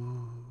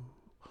 ooh,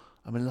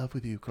 I'm in love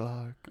with you,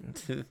 Clark.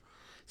 So,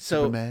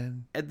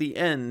 Superman. At the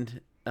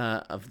end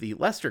of the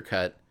Lester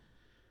cut,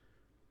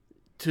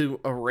 to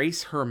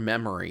erase her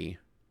memory,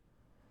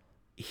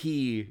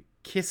 he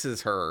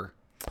kisses her.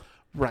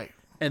 Right.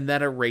 And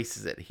that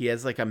erases it. He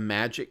has like a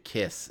magic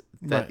kiss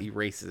that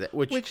erases it.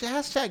 Which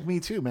hashtag me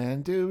too,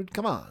 man, dude.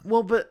 Come on.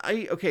 Well, but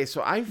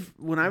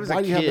when I was a kid.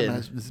 Why do you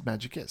have this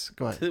magic kiss?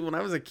 Go ahead. When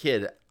I was a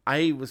kid,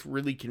 I was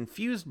really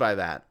confused by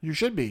that. You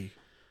should be.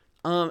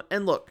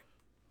 And look,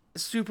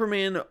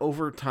 Superman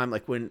over time,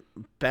 like when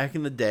back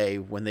in the day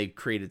when they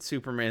created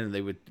Superman and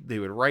they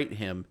would write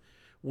him,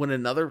 when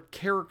another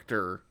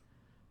character,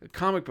 a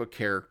comic book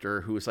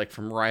character who was like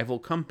from rival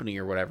company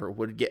or whatever,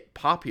 would get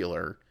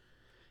popular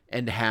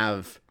and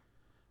have,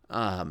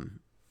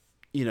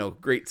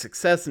 great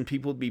success and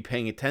people would be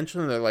paying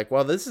attention. And they're like,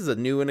 well, this is a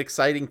new and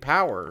exciting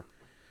power.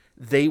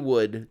 They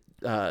would,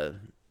 the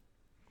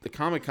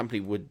comic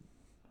company would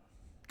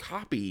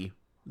copy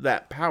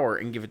that power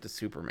and give it to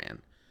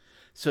Superman.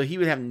 So he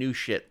would have new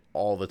shit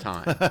all the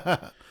time.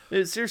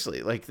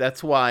 Seriously, like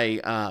that's why,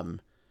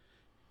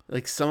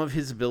 like some of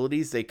his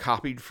abilities they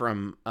copied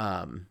from,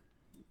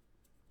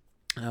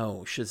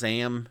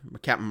 Shazam,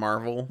 Captain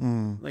Marvel.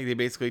 Like they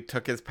basically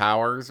took his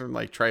powers and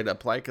like tried to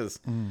apply because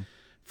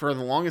for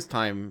the longest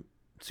time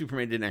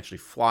Superman didn't actually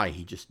fly;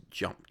 he just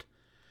jumped.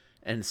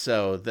 And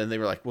so then they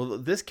were like, "Well,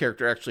 this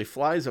character actually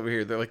flies over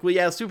here." They're like, "Well,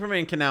 yeah,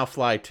 Superman can now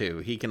fly too.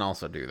 He can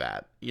also do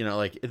that."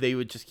 Like they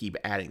would just keep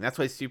adding. That's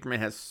why Superman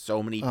has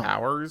so many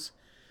powers.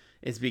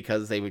 Is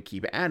because they would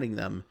keep adding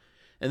them.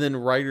 And then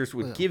writers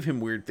would give him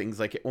weird things.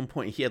 Like at one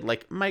point, he had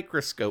like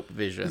microscope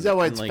vision. Is that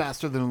why it's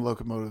faster than a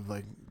locomotive?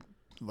 Like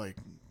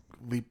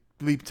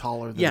leap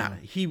taller. Than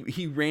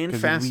he ran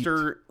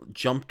faster,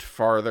 jumped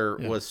farther,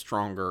 was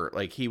stronger.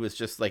 Like he was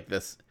just like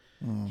this.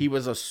 He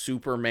was a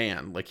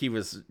Superman. Like he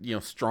was,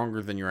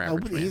 stronger than your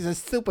average man. He's a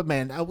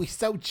Superman. Oh, he's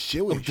so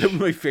Jewish. That's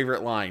my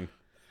favorite line.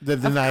 The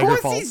of Niagara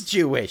course Falls. He's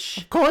Jewish.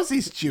 Of course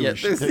he's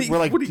Jewish. Yeah, We're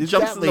like, when he did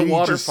jumps that in the lady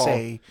waterfall. just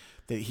say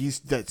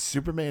that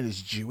Superman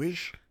is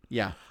Jewish?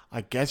 Yeah.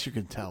 I guess you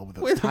can tell with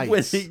those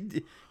tights.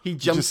 When he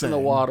jumps in the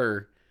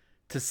water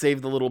to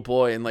save the little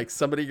boy, and like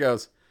somebody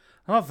goes,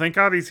 "Oh, thank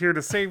God he's here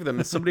to save them."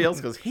 And somebody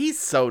else goes, "He's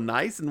so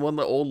nice." And one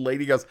the old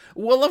lady goes,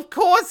 "Well, of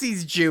course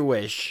he's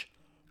Jewish."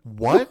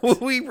 What?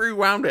 We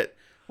rewound it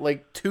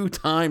like 2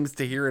 times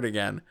to hear it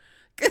again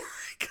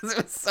because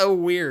it was so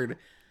weird.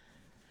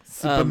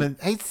 Superman.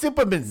 Hey,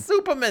 Superman.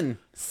 Superman.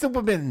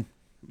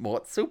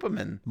 Mort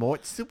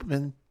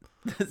Superman.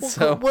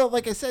 Well,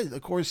 like I said,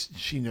 of course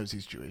she knows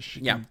he's Jewish. She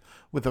can,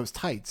 with those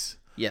tights.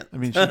 Yeah. I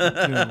mean, so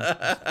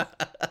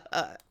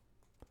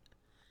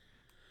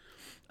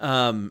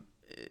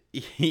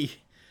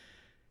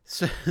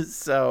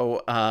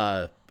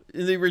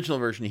in the original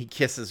version, he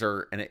kisses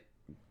her and it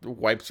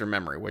wipes her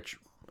memory, which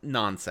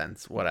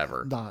nonsense,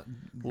 whatever. Not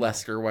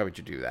Lester, why would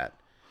you do that?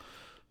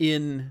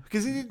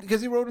 because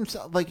he wrote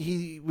himself, like,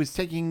 he was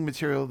taking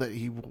material that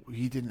he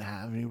didn't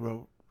have,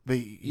 and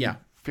he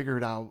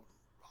figured out,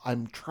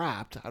 I'm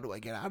trapped. How do I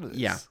get out of this?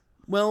 Yeah.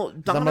 Well,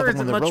 I'm not Donner the isn't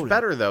one that much wrote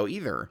better though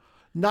either.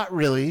 Not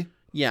really.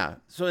 Yeah.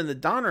 So in the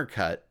Donner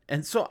cut,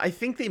 and so I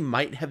think they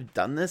might have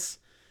done this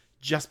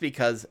just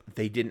because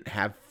they didn't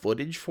have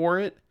footage for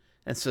it,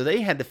 and so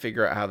they had to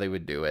figure out how they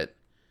would do it.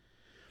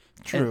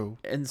 True.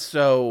 And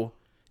so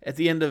at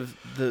the end of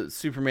the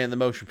Superman the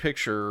motion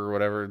picture or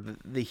whatever,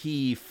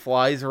 he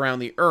flies around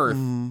the Earth,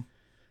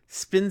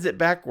 spins it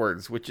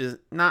backwards, which is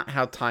not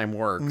how time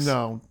works.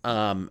 No.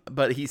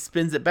 But he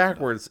spins it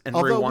backwards and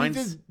Although rewinds.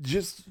 we did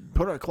just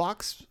put our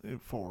clocks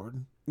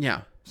forward.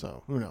 Yeah.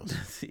 So who knows?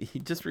 He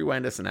just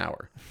rewind us an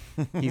hour.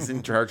 He's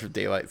in charge of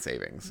daylight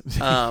savings.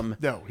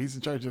 No, he's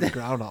in charge of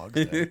Groundhog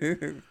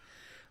Day.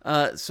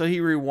 So he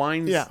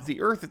rewinds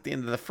the Earth at the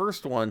end of the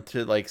first one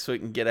to like so he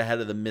can get ahead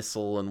of the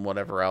missile and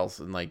whatever else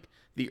and like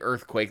the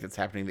earthquake that's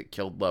happening that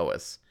killed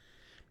Lois.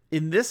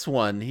 In this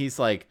one, he's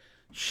like,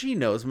 she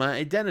knows my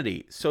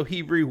identity. So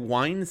he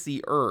rewinds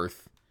the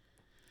Earth,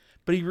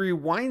 but he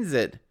rewinds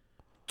it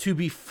to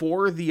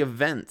before the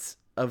events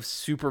of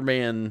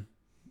Superman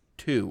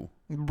 2.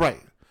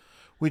 Right.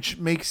 Which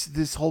makes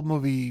this whole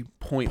movie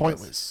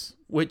pointless.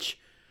 Which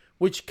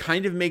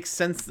kind of makes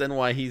sense then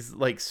why he's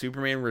like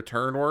Superman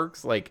Return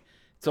works. Like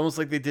it's almost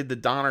like they did the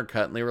Donner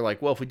cut and they were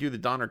like, well, if we do the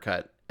Donner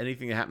cut,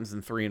 anything that happens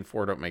in 3 and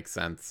 4 don't make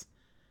sense.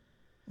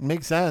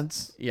 Makes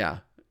sense. Yeah.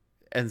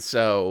 And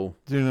so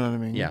do you know what I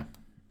mean? Yeah.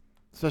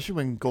 Especially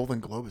when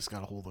Golden Globus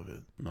got a hold of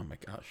it. Oh my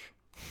gosh.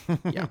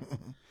 Yeah.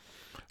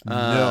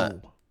 No.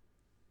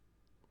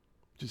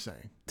 Just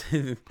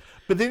saying.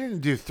 But they didn't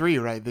do 3,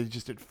 right? They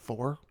just did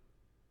 4?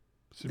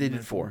 They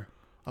did 4.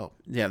 Oh.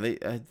 Yeah,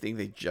 I think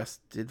they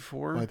just did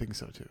 4. I think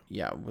so too.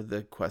 Yeah, with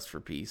the Quest for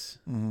Peace.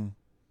 Mm-hmm.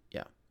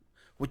 Yeah.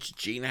 Which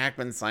Gene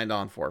Hackman signed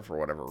on for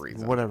whatever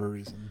reason.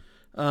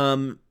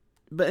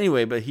 But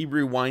anyway, but he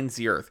rewinds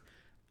the Earth.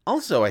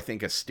 Also, I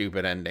think a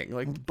stupid ending.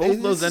 Like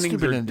both those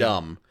endings are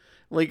dumb.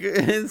 Like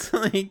it's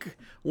like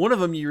one of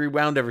them you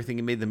rewound everything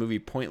and made the movie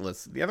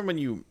pointless. The other one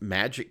you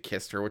magic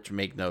kissed her, which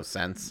made no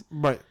sense.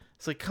 Right.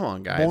 It's like, come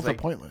on, guys. Both like, are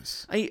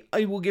pointless. I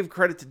will give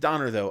credit to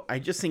Donner though. I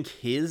just think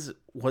his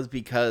was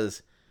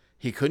because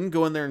he couldn't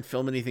go in there and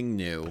film anything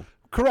new.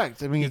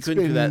 Correct. I mean, he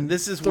couldn't do that.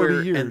 This is 30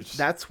 where, years. and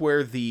that's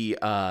where the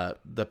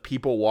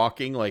people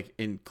walking like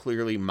in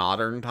clearly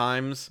modern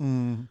times.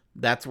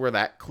 That's where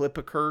that clip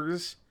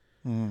occurs.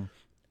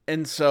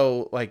 And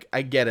so, like,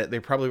 I get it. They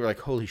probably were like,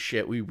 "Holy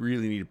shit, we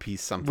really need to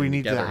piece something. We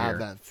need to together have here."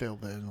 that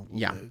filled in a little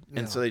Yeah. bit.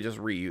 And so they just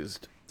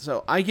reused.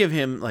 So I give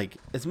him like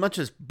as much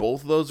as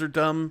both of those are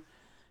dumb.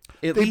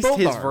 At They least both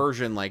his are.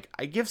 version, like,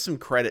 I give some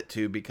credit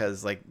to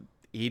because like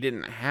he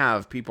didn't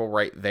have people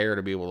right there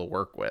to be able to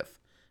work with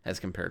as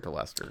compared to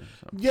Lester.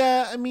 So.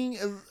 Yeah, I mean,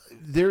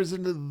 there's a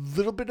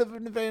little bit of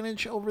an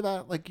advantage over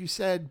that, like you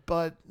said,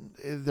 but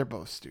they're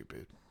both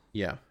stupid.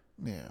 Yeah.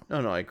 Yeah.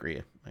 No, I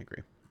agree.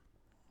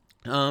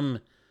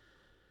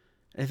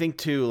 I think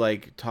too,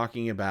 like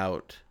talking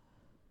about,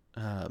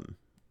 I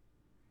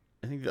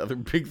think the other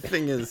big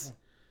thing is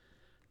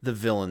the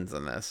villains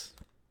in this.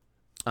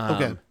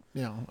 Okay.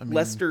 Yeah. I mean,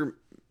 Lester,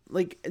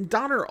 like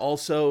Donner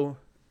also,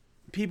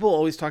 people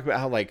always talk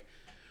about how like,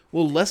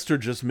 well, Lester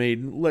just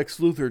made Lex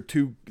Luthor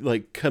too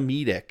like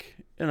comedic.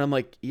 And I'm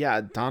like, yeah,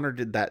 Donner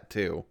did that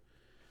too.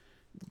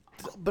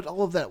 But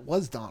all of that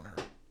was Donner.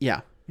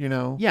 Yeah. You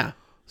know? Yeah.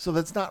 So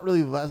that's not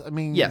really less. I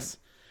mean, yes.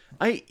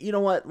 You know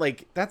what?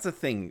 Like, that's the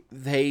thing.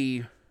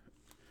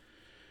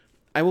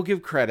 I will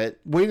give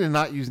credit. Way to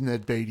not use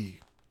Ned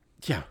Beatty.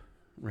 Yeah.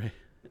 Right.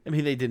 I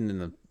mean, they didn't in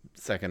the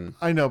second.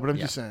 I know, but I'm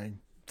just saying.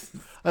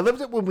 I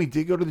loved it when we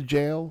did go to the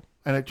jail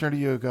and I turned to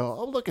you and go,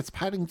 oh, look, it's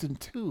Paddington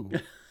 2.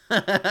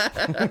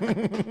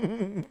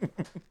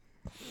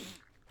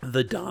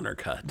 The Donner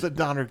cut. The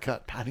Donner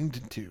cut.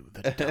 Paddington 2.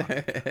 The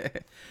Donner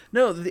cut.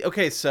 No,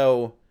 okay,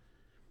 so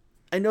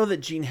I know that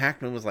Gene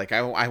Hackman was like,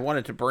 I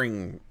wanted to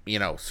bring,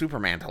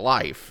 Superman to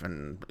life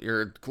and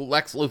your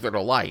Lex Luthor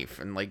to life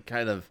and like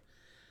kind of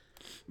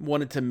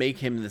wanted to make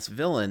him this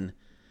villain.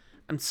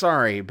 I'm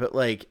sorry, but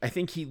like I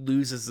think he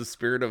loses the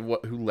spirit of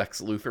who Lex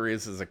Luthor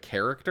is as a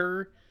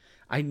character.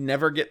 I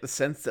never get the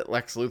sense that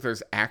Lex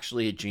Luthor's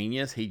actually a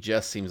genius. He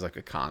just seems like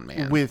a con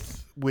man.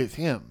 With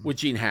him. With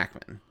Gene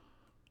Hackman.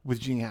 With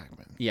Gene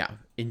Hackman. Yeah,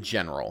 in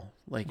general.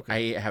 Like,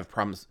 okay. I have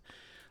problems.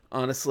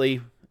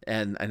 Honestly,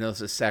 and I know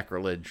this is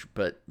sacrilege,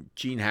 but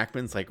Gene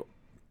Hackman's like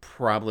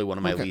probably one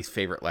of my least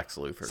favorite Lex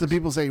Luthors. So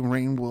people say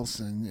Rainn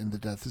Wilson in The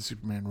Death of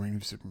Superman, Reign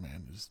of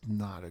Superman is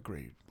not a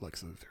great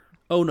Lex Luthor.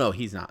 Oh, no,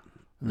 he's not.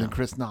 And then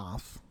Chris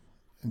Noth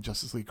in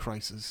Justice League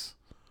Crisis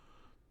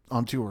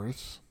on 2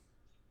 Earths.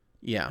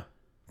 Yeah.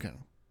 Okay.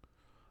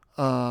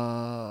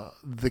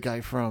 The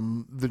guy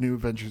from The New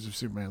Adventures of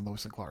Superman,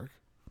 Lois and Clark.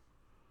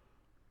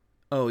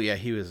 Oh, yeah,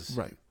 he was...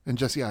 Right. And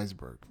Jesse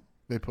Eisenberg.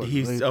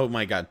 Oh,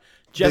 my God.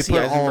 Jesse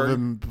Eisenberg. Eisenberg. All of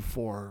them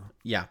before.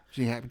 Yeah.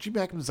 Gene Hackman. Gene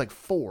Hackman was like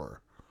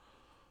 4.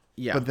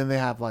 Yeah. But then they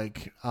have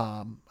like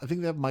I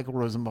think they have Michael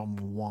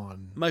Rosenbaum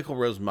 1. Michael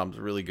Rosenbaum's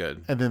really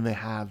good. And then they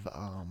have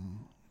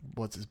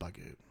what's his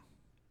bucket?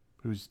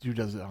 Who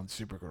does it on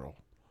Supergirl?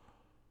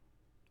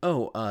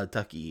 Oh,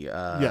 Ducky.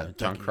 John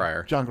Ducky.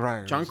 Cryer. John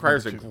Cryer. John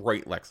Cryer's a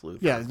great Lex Luthor.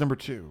 Yeah, he's number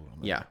 2.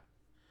 Yeah.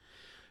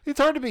 It's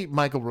hard to beat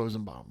Michael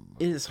Rosenbaum.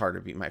 It is hard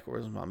to beat Michael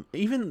Rosenbaum.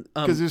 Even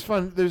Because there's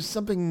fun. There's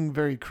something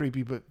very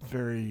creepy but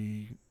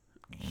very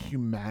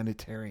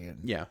humanitarian.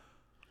 Yeah.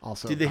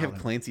 Also, did they have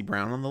Clancy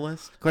Brown on the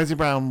list? Clancy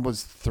Brown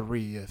was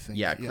 3, I think.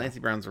 Yeah, Clancy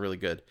Brown's really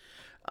good.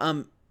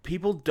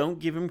 People don't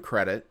give him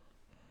credit.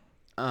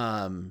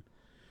 And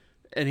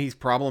he's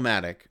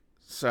problematic.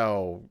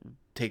 So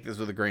take this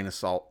with a grain of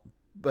salt.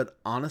 But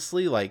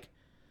honestly, like,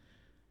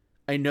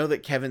 I know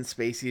that Kevin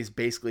Spacey is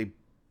basically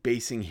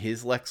basing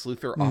his Lex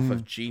Luthor off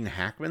of Gene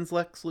Hackman's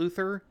Lex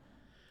Luthor.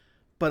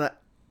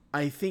 But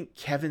I think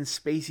Kevin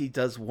Spacey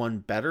does one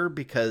better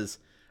because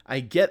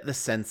I get the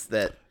sense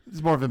that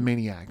he's more of a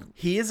maniac.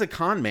 He is a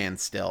con man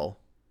still,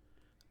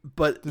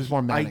 but there's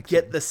more I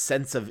get the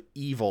sense of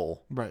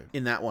evil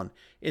in that one.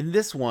 In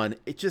this one,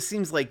 it just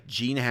seems like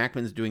Gene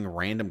Hackman's doing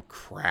random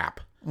crap.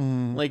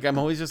 Like, I'm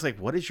always just like,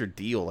 what is your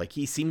deal? Like,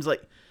 he seems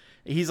like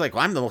he's like,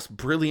 well, I'm the most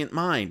brilliant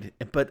mind.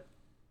 But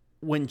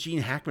when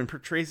Gene Hackman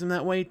portrays him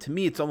that way, to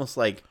me, it's almost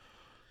like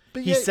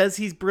he says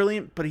he's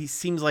brilliant, but he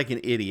seems like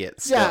an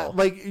idiot still. Yeah,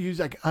 like he's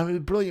like, I'm a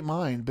brilliant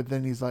mind, but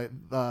then he's like,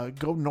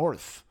 go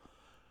north,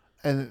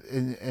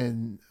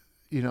 and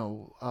you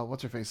know,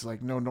 what's her face is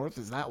like, no, north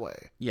is that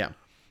way. Yeah,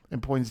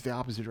 and points the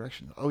opposite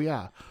direction. Oh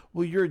yeah,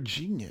 well you're a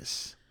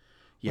genius.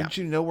 Yeah, didn't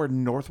you know where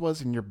north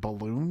was in your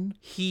balloon?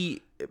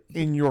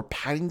 In your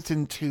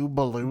Paddington 2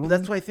 balloon.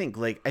 That's what I think.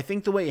 Like, I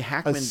think the way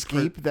Hackman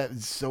that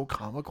is so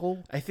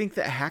comical. I think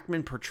that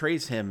Hackman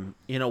portrays him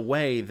in a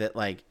way that,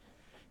 like,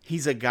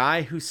 he's a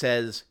guy who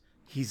says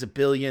he's a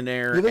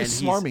billionaire. And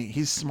he's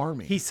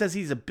smarmy. He says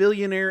he's a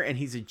billionaire and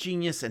he's a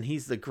genius and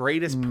he's the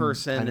greatest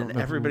person and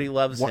everybody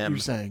loves him. What you're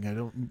saying, I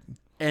don't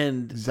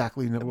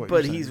exactly know what but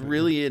you're saying. But he's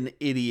really an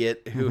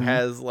idiot who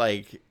has,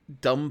 like,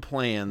 dumb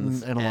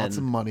plans and lots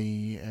of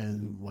money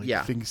and like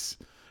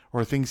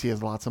thinks he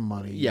has lots of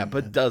money. Yeah,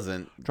 but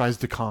doesn't. Tries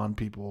to con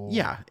people.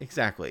 Yeah,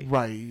 exactly.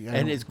 Right.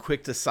 And is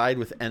quick to side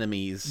with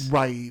enemies.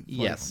 Right.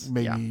 Yes.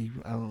 Like maybe,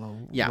 I don't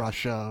know,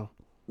 Russia.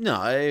 No,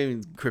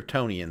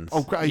 Kryptonians.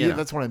 Oh, yeah,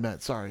 that's what I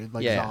meant. Sorry.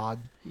 Like Zod.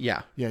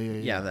 Yeah.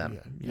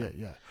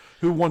 Yeah.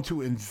 Who want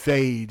to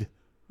invade.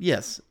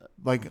 Yes.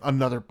 Like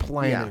another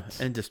planet.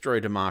 Yeah, and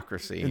destroy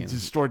democracy. And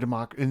destroy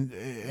democracy.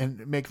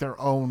 And make their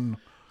own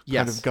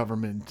kind of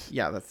government.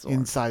 Yeah, that's the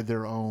inside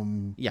their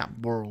own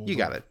world. You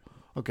got it.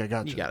 Okay,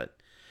 gotcha. You got it.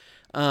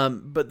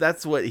 But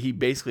that's what he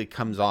basically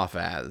comes off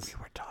as. We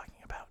were talking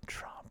about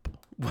Trump.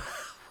 No,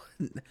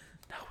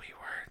 we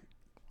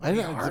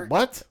weren't.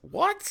 What?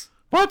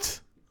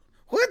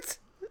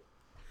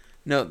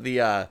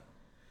 No,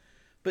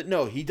 but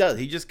no, he does.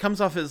 He just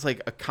comes off as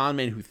like a con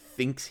man who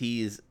thinks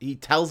he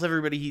tells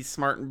everybody he's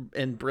smart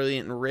and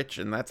brilliant and rich,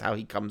 and that's how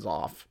he comes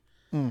off.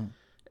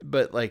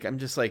 But like, I'm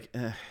just like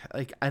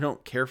I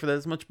don't care for that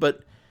as much.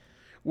 But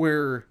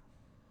where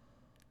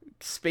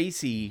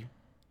Spacey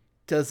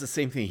does the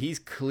same thing. He's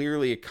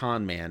clearly a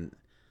con man.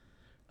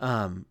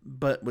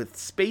 But with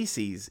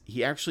Spacey's,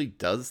 he actually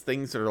does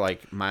things that are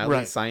like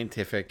mildly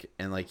scientific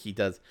and like he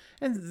does.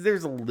 And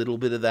there's a little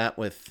bit of that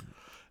with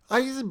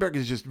Eisenberg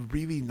is just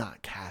really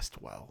not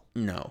cast well.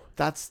 No.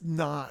 That's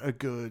not a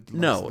good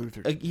Lex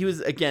Luthor. He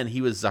was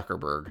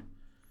Zuckerberg.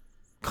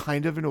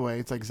 Kind of in a way.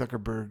 It's like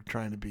Zuckerberg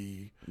trying to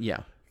be... Yeah.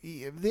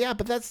 Yeah,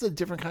 but that's a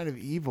different kind of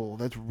evil.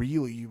 That's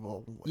real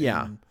evil.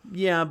 Yeah.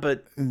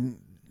 But...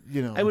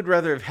 you know, I would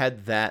rather have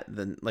had that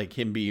than like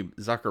him be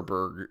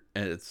Zuckerberg,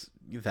 and it's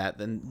that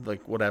than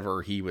like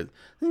whatever he would.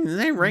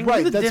 They ring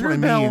the that's dinner what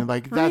I bell. mean.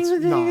 Like that's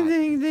not.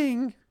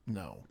 Ding.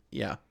 No.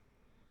 Yeah.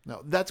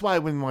 No. That's why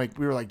when like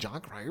we were like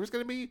John Cryer's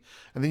gonna be,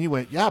 and then you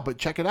went, yeah, but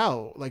check it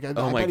out. Like I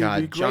my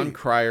god, John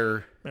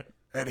Cryer,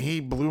 and he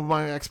blew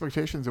my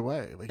expectations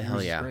away. Like hell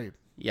he was great.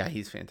 Yeah,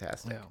 he's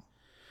fantastic.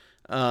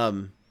 Yeah.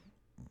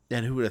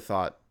 And who would have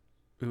thought?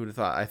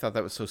 I thought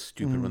that was so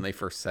stupid when they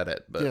first said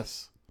it. But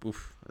yes.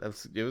 Oof,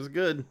 it was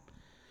good.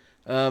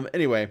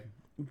 Anyway,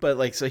 but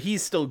like, so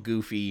he's still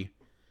goofy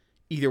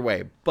either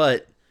way.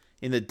 But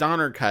in the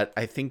Donner cut,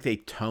 I think they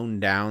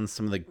toned down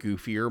some of the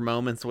goofier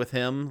moments with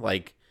him.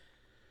 Like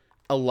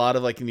a lot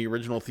of like in the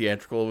original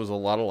theatrical, it was a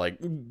lot of like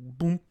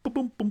boom, boom,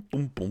 boom, boom,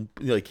 boom, boom,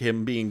 like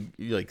him being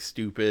like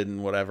stupid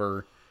and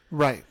whatever.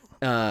 Right.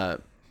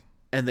 And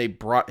they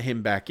brought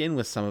him back in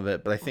with some of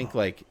it, but I think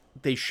like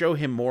they show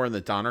him more in the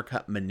Donner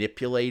cut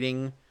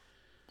manipulating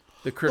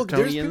the Kryptonians. Look,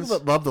 there's people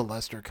that love the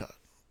Lester cut.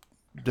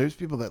 There's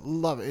people that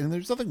love it, and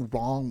there's nothing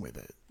wrong with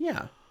it.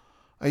 Yeah.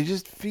 I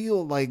just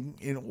feel like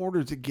in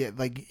order to get,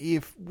 like,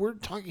 if we're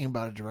talking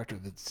about a director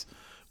that's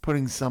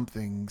putting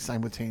something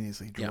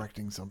simultaneously,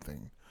 directing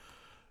something,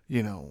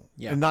 you know,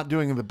 and not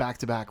doing the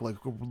back-to-back, like,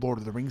 Lord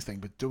of the Rings thing,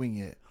 but doing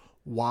it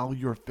while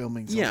you're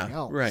filming something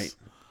else. Right.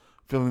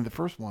 Filming the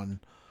first one,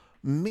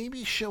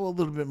 maybe show a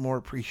little bit more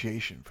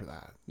appreciation for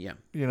that. Yeah.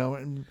 You know,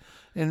 and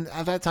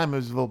at that time it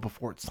was a little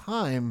before its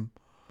time.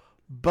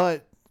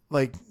 but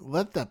like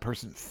let that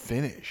person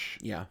finish.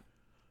 Yeah.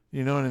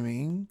 You know what I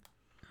mean?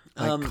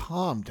 Like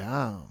calm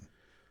down.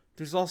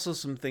 There's also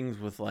some things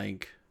with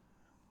like,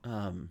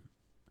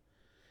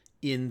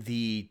 in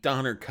the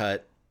Donner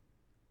cut,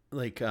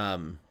 like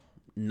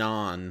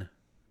Non,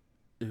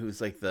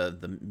 who's like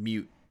the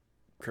mute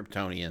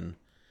Kryptonian,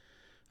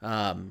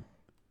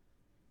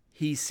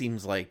 he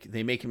seems like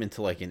they make him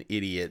into like an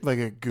idiot, Like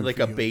a goofy, like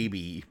a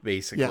baby,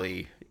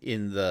 basically,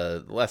 in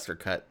the Lester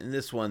cut. In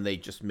this one, they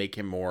just make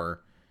him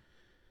more.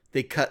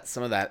 They cut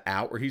some of that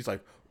out where he's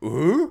like,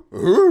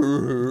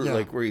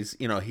 like where he's,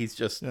 he's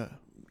just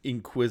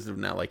inquisitive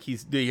now. Like you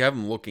have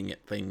him looking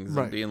at things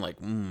and being like,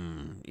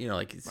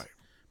 like he's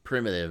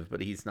primitive,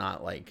 but he's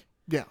not like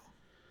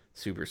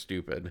super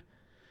stupid.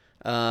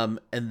 And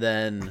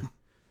then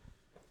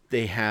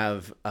they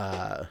have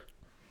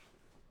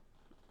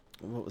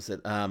what was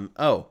it? When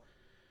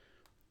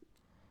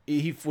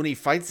he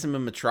fights him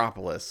in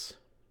Metropolis,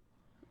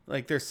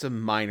 like there's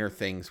some minor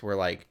things where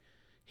like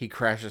he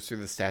crashes through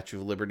the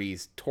Statue of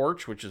Liberty's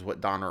torch, which is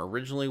what Donner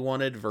originally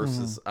wanted,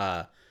 versus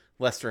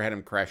Lester had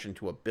him crash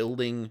into a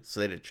building, so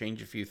they had to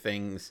change a few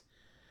things.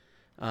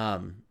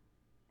 But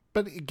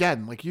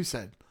again, like you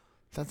said,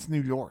 that's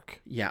New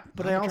York. Yeah,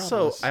 but I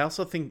also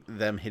think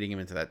them hitting him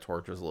into that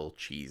torch was a little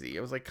cheesy.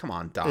 I was like, come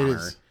on,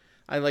 Donner.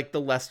 I like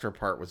the Lester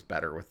part was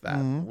better with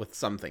that, with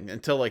something,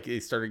 until like they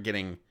started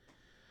getting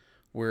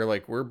where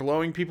like we're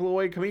blowing people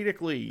away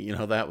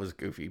comedically. That was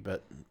goofy.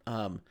 But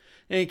in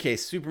any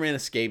case, Superman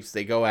escapes.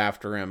 They go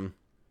after him.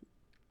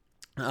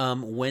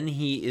 When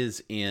he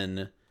is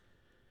in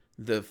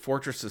the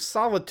Fortress of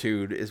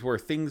Solitude is where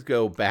things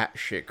go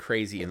batshit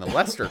crazy in the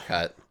Lester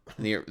cut,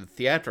 in the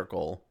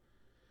theatrical,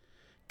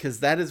 because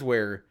that is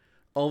where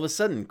all of a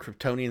sudden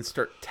Kryptonians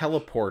start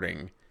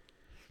teleporting.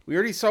 We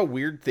already saw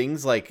weird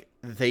things like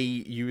they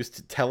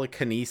used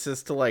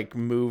telekinesis to like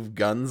move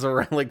guns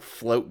around, like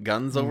float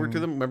guns over to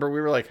them. Remember,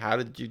 we were like, "How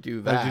did you do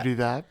that?" How did you do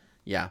that?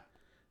 Yeah,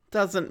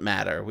 doesn't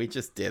matter. We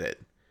just did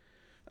it.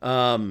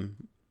 But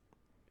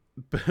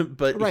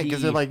right,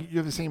 because they're like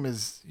you're the same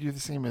as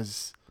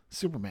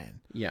Superman.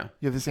 Yeah,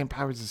 you have the same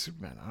powers as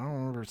Superman. I don't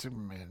remember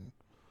Superman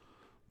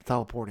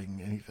teleporting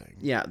anything.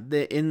 Yeah,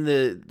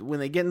 when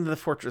they get into the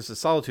Fortress of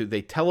Solitude,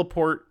 they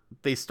teleport.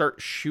 They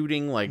start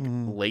shooting like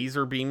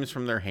laser beams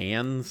from their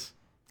hands.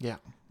 Yeah,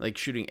 like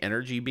shooting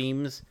energy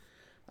beams.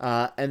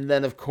 And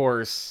then, of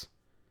course,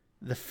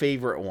 the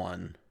favorite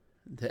one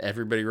that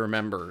everybody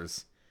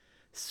remembers: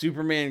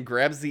 Superman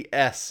grabs the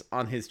S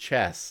on his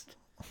chest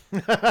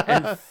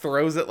and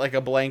throws it like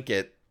a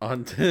blanket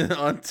onto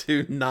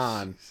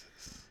Non,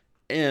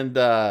 and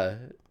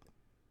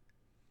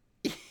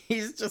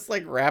he's just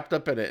like wrapped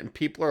up in it, and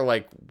people are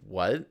like,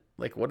 "What?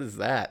 Like, what is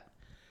that?"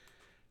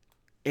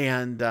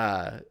 And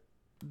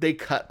they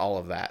cut all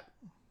of that.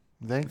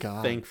 Thank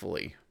God.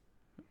 Thankfully.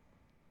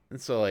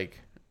 And so, like,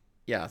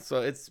 yeah,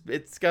 so it's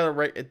got a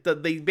right.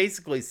 They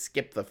basically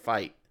skip the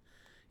fight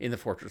in the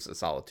Fortress of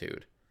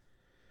Solitude,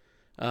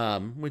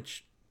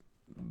 which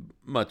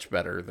much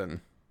better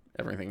than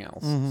everything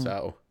else.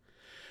 So,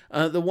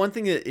 the one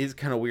thing that is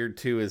kind of weird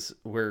too is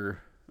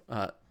where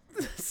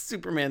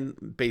Superman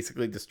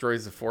basically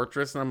destroys the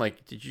fortress, and I'm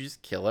like, did you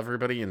just kill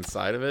everybody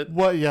inside of it?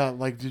 What? Yeah,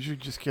 like did you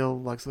just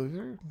kill Lex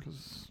Luthor?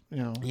 Because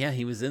yeah,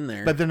 he was in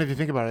there. But then if you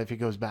think about it, if he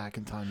goes back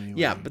in time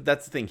anyway. Yeah, but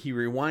that's the thing. He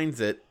rewinds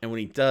it, and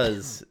when he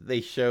does, they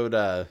showed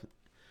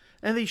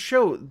and they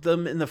show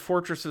them in the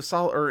Fortress of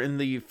or in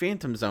the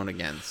Phantom Zone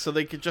again, so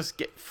they could just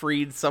get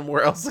freed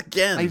somewhere else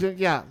again.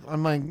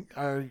 I'm like,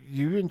 are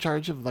you in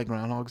charge of like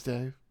Groundhog's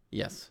Day?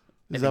 Yes.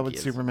 Is that what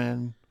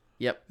Superman?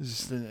 Yep.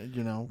 It's just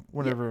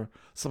whenever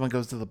someone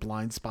goes to the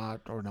blind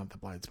spot, or not the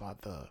blind spot,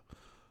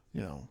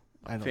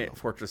 I don't know.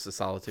 Fortress of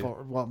Solitude.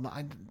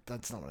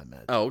 That's not what I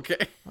meant. Oh, okay.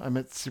 I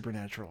meant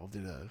Supernatural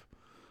did a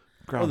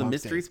the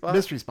mystery spot?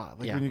 Mystery spot.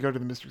 Like when you go to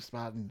the mystery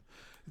spot, and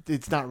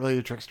it's not really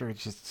a trickster,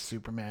 it's just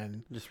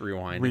Superman just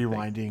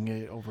rewinding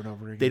it over and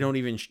over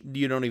again.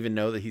 You don't even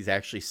know that he's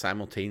actually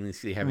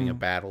simultaneously having a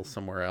battle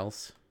somewhere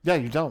else. Yeah,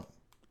 you don't.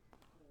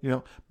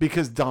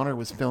 Because Donner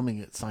was filming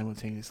it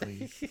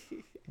simultaneously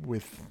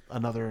with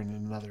another and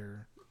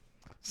another.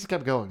 Just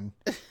kept going.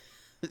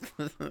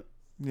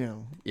 Yeah.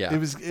 It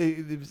was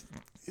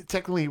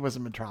technically it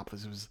wasn't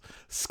Metropolis. It was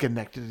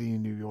Schenectady,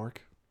 New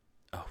York.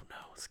 Oh no,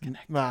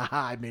 Schenectady.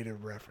 I made a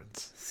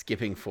reference.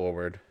 Skipping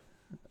forward.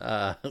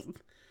 But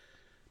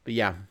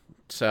yeah.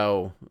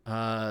 So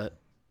yeah.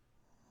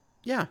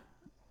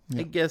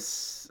 I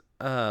guess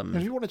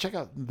if you want to check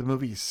out the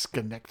movie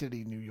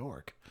Schenectady, New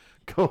York,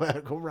 go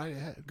right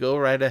ahead. Go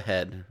right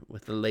ahead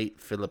with the late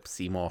Philip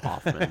Seymour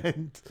Hoffman.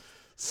 And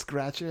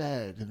scratch your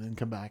head and then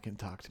come back and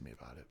talk to me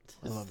about it.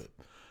 I love it.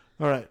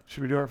 All right,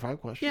 should we do our 5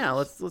 questions? Yeah,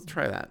 let's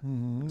try that.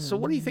 So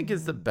what do you think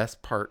is the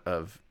best part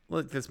of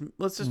this?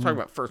 Let's just talk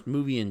about first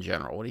movie in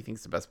general. What do you think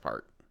is the best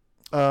part?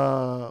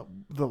 The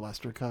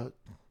Lester cut.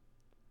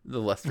 The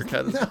Lester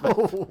cut?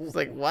 No. It's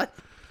like, what?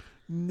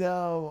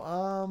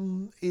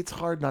 No, it's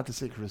hard not to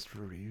say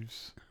Christopher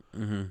Reeves.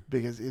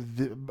 Because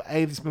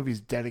this movie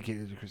is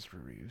dedicated to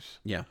Christopher Reeves.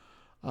 Yeah.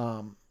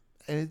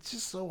 and it's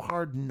just so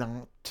hard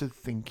not to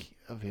think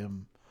of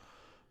him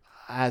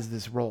as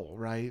this role,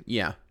 right?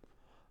 Yeah.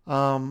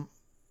 Um,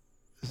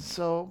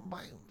 so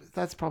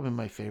that's probably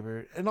my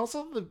favorite, and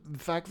also the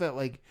fact that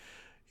like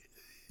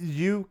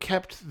you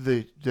kept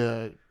the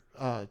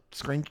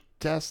screen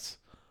test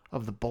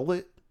of the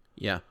bullet,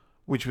 Yeah.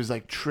 which was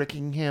like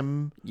tricking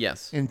him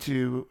Yes.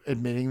 into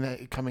admitting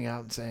that, coming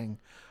out and saying,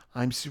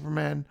 "I'm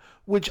Superman,"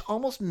 which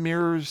almost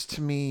mirrors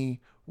to me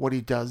what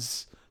he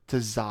does to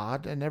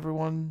Zod and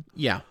everyone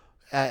Yeah.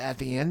 at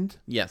the end.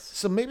 Yes.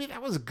 So maybe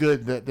that was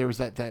good that there was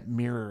that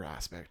mirror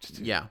aspect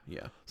too. Yeah.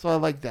 Yeah. So I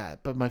like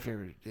that, but my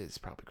favorite is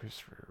probably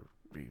Christopher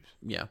Reeves.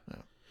 Yeah.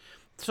 Yeah.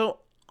 So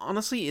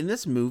honestly, in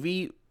this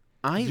movie,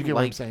 I Did you get like.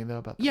 what I'm saying though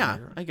about the Yeah,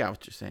 mirror? I got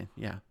what you're saying.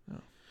 Yeah.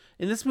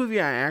 In this movie,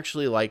 I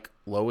actually like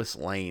Lois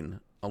Lane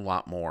a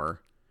lot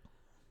more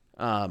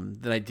than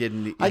I did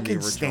in the I the can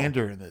original. stand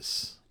her in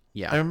this.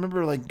 Yeah. I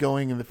remember like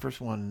going in the first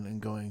one and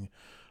going,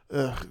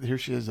 "Ugh, here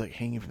she is like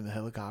hanging from the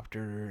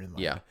helicopter and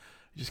like, Yeah.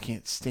 I just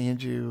can't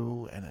stand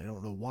you, and I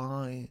don't know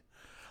why.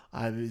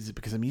 Is it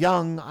because I'm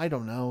young? I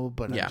don't know,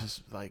 but Yeah. I'm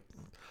just like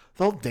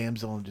the whole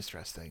damsel in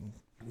distress thing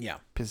Yeah.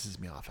 pisses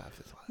me off half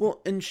the time.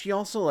 Well, and she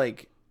also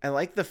I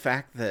like the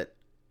fact that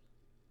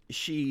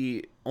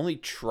she only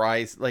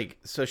tries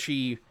so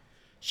she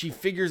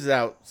figures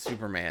out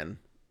Superman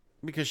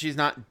because she's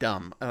not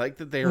dumb. I like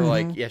that they were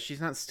like, yeah, she's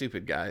not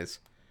stupid, guys.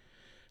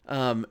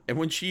 And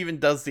when she even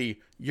does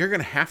 "you're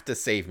gonna have to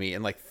save me"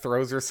 and like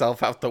throws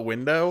herself out the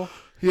window,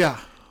 Yeah,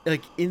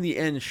 like in the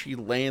end she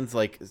lands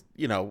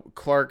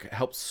Clark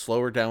helps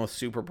slow her down with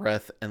super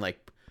breath and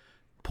like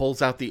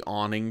pulls out the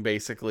awning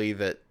basically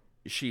that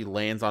she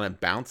lands on and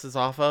bounces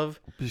off of,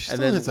 But she and still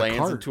then hits a lands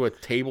cart. into a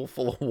table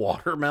full of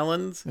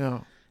watermelons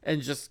yeah.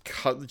 and just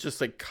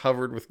like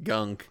covered with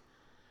gunk.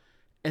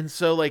 And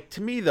so like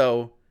to me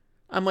though,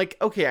 I'm like,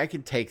 okay, I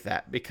can take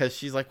that because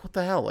she's like, what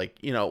the hell? Like,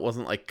 it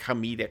wasn't like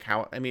comedic.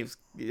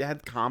 It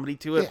had comedy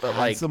to it, but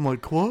like, some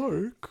like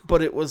Clark.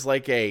 but it was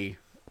like I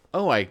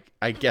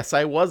guess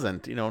I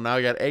wasn't, now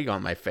I got egg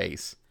on my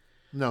face.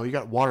 No, you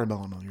got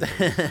watermelon on your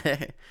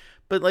face.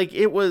 But like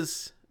I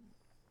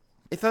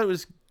thought it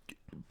was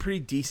pretty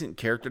decent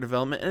character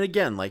development. And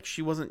again, like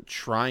she wasn't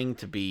trying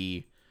to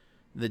be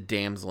the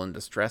damsel in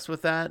distress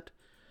with that.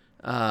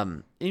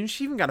 And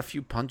she even got a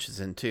few punches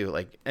in too.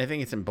 Like I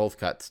think it's in both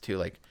cuts too.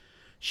 Like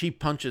she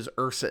punches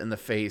Ursa in the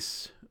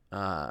face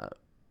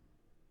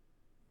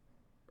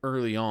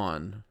early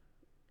on,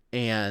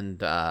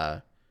 and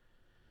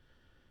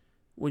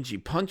when she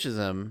punches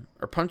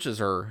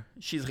her,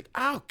 she's like,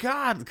 "Oh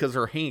God!" because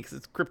her hand, cause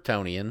it's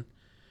Kryptonian,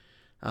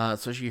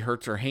 so she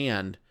hurts her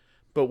hand.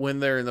 But when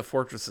they're in the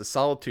Fortress of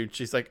Solitude,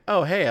 she's like,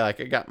 "Oh hey, like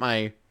I got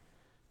my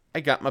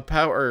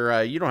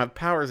power. You don't have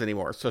powers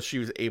anymore." So she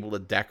was able to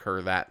deck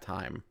her that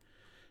time.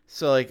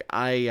 So like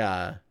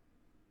I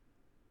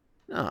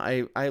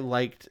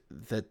liked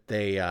that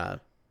they that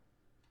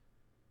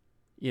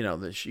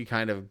she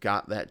kind of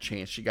got that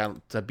chance. She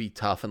got to be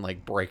tough and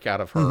like break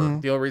out of her. Mm-hmm.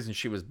 The only reason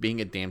she was being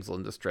a damsel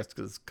in distress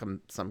because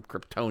some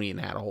Kryptonian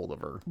had a hold of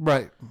her.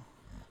 Right.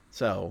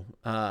 So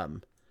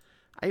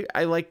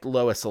I liked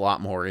Lois a lot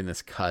more in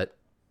this cut,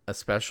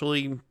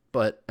 especially.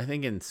 But I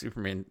think in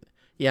Superman,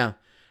 yeah.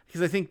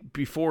 Because I think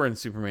before in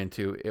Superman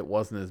 2, it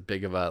wasn't as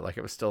big of a, like,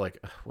 it was still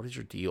like, what is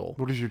your deal?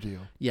 What is your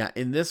deal? Yeah,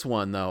 in this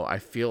one, though, I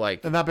feel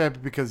like... And not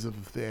bad because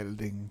of the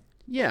editing.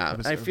 Yeah,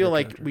 of I the feel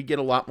like character. we get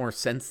a lot more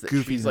sense that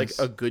she's, like,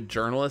 Goofiness. a good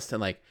journalist.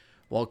 And, like,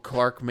 while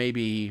Clark may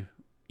be,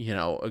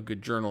 a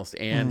good journalist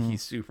and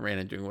he's Superman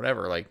and doing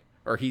whatever, like,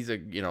 or he's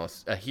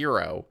a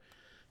hero,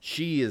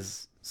 she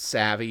is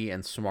savvy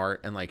and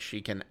smart and, like,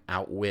 she can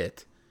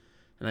outwit.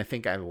 And I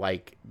think I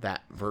like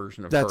that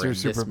version of That's her her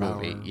in this superpower.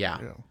 movie. Yeah.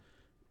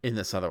 In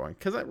this other one,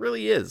 because it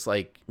really is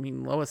like, I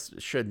mean, Lois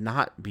should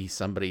not be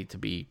somebody to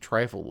be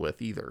trifled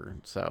with either.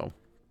 So,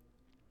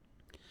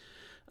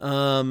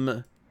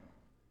 do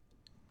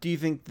you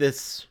think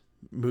this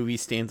movie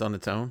stands on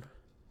its own?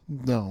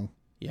 No.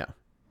 Yeah,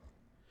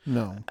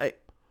 No. I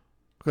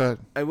Go ahead.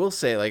 I will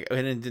say, like, and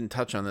I didn't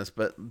touch on this,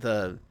 but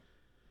the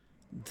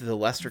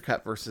Lester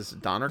cut versus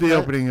Donner The cut.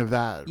 opening of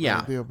that. Yeah.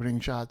 Right? The opening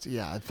shots.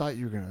 Yeah, I thought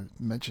you were going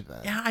to mention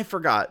that. Yeah, I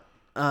forgot.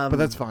 But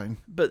that's fine.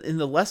 But in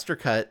the Lester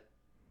cut,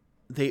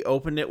 they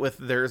opened it with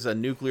there's a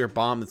nuclear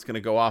bomb that's going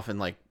to go off and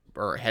like,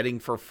 or heading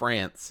for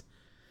France.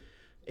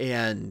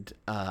 And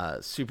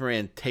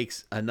Superman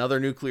takes another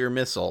nuclear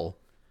missile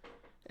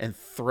and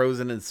throws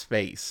it in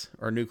space,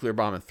 or a nuclear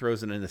bomb and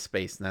throws it into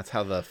space. And that's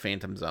how the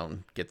Phantom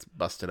Zone gets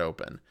busted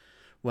open.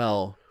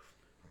 Well,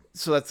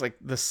 so that's like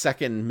the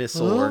second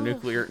missile or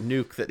nuclear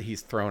nuke that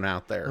he's thrown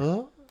out there.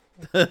 Huh?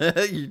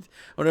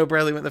 Oh no,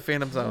 Bradley went in the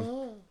Phantom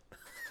Zone.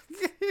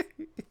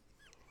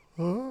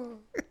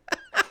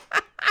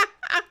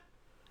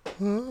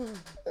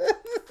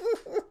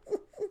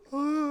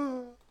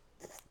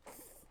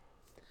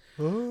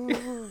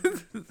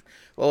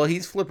 Well,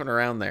 he's flipping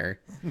around there.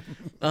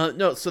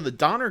 No, so the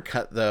Donner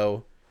cut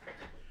though.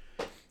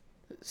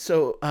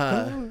 So,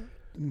 oh,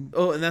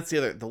 and that's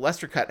the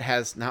Lester cut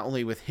has not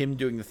only with him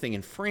doing the thing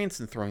in France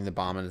and throwing the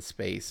bomb into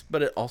space,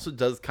 but it also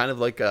does kind of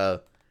like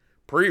a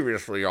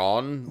previously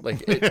on,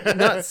 like,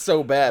 not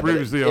so bad.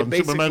 Previously but on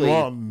Superman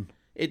 1.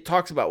 It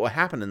talks about what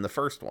happened in the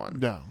first one.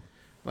 No.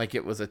 Like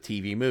it was a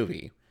TV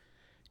movie.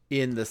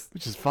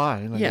 Which is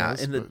fine, I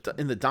guess.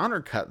 In the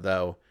Donner cut,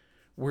 though,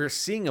 we're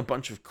seeing a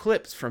bunch of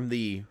clips from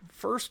the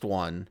first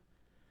one,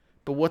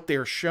 but what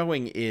they're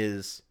showing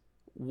is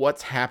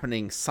what's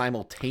happening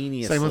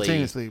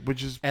simultaneously,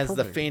 which is as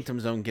perfect. the Phantom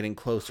Zone getting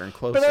closer and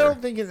closer. But I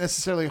don't think it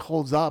necessarily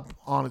holds up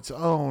on its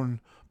own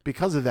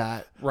because of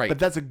that. Right. But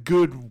that's a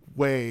good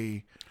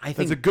way.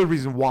 That's a good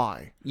reason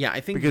why. Yeah, I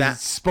think because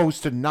it's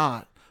supposed to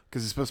not,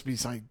 because it's supposed to be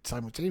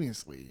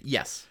simultaneously.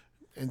 Yes.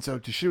 And so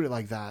to shoot it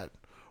like that,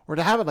 or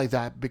to have it like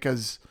that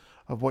because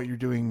of what you're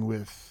doing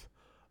with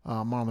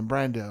Marlon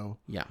Brando,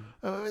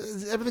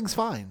 everything's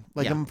fine.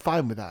 Like, I'm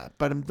fine with that.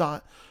 But I'm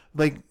not,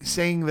 like,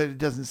 saying that it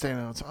doesn't stand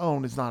on its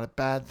own is not a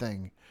bad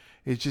thing.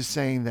 It's just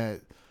saying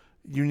that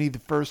you need the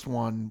first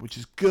one, which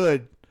is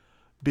good,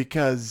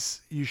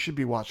 because you should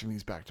be watching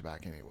these back to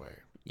back anyway.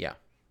 Yeah.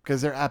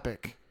 Because they're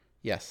epic.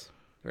 Yes.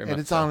 Very much.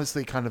 And it's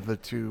honestly kind of a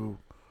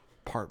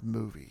 2-part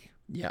movie.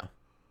 Yeah.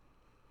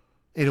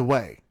 In a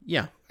way.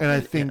 Yeah. And I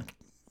think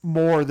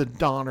more the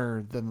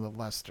Donner than the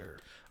Lester.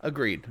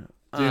 Agreed.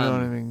 Do you know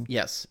what I mean?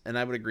 Yes, and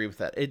I would agree with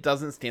that. It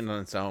doesn't stand on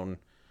its own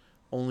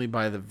only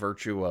by the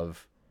virtue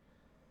of,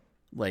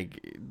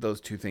 like, those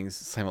two things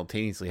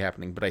simultaneously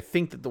happening. But I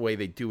think that the way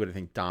they do it, I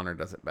think Donner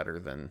does it better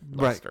than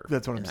Lester. Right,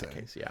 that's what I'm saying.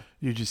 Case, yeah.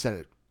 You just said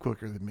it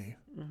quicker than me.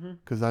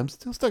 Because I'm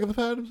still stuck in the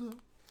Phantom Zone.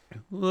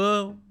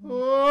 Whoa.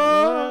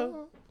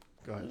 Whoa.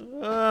 Go ahead.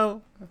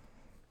 Whoa.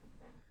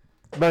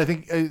 But I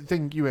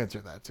think you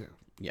answered that too.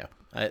 Yeah.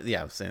 I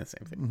was saying the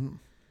same thing.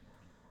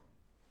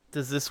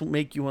 Does this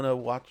make you want to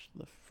watch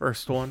the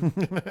first one?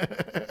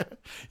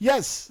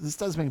 Yes, this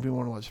does make me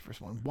want to watch the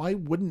first one. Why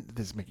wouldn't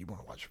this make you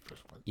want to watch the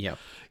first one? Yeah.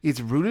 It's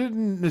rooted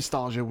in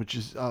nostalgia, which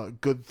is a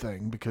good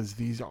thing because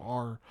these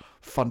are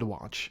fun to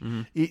watch.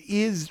 It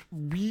is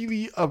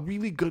really a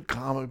really good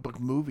comic book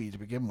movie to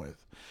begin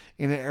with,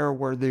 in an era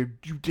where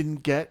you didn't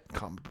get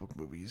comic book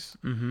movies,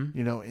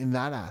 you know, in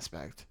that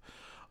aspect.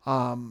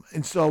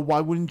 And so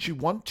why wouldn't you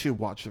want to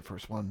watch the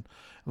first one?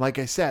 Like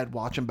I said,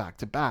 watch them back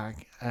to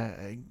back,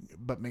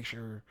 but make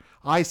sure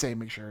it's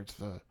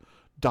the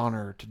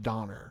Donner to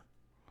Donner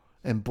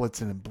and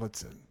Blitzen and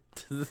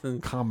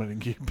Blitzen. Comet and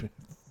Cupid.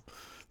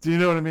 Do you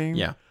know what I mean?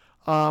 Yeah.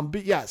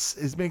 But yes,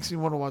 it makes me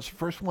want to watch the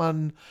first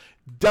one.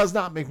 Does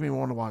not make me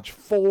want to watch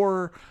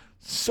 4.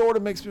 Sort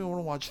of makes me want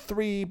to watch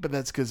 3, but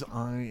that's because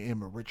I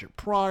am a Richard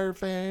Pryor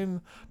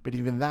fan. But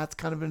even that's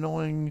kind of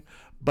annoying.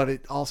 But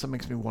it also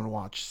makes me want to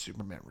watch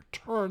Superman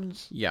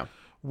Returns. Yeah.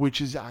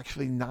 Which is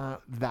actually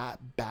not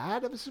that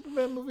bad of a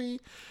Superman movie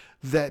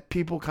that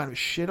people kind of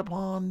shit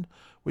upon,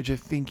 which I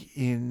think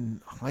in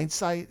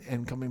hindsight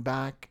and coming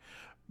back,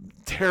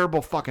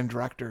 terrible fucking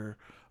director,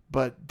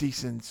 but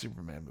decent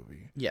Superman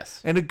movie. Yes.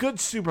 And a good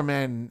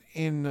Superman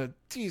in a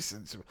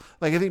decent,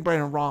 like I think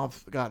Brandon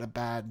Roth got a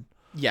bad,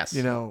 yes,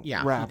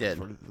 rap he did.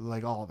 for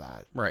like all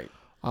that. Right.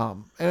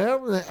 And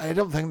I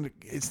don't think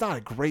it's not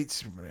a great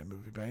Superman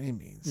movie by any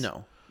means.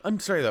 No. I'm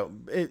sorry though.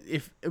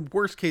 If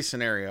worst case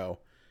scenario,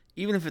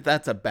 even if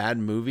that's a bad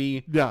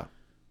movie,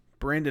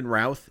 Brandon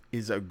Routh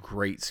is a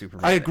great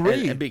Superman. I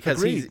agree. And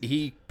because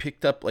he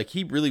picked up, like,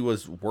 he really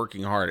was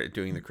working hard at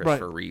doing the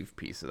Christopher Reeve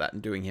piece of that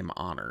and doing him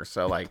honor.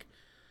 So, like,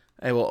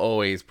 I will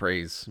always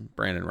praise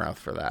Brandon Routh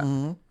for that.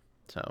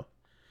 So,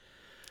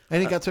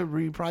 and he got to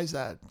reprise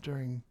that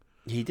during.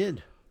 He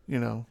did. You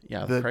know,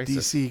 the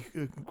Crisis.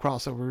 DC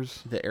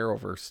crossovers, the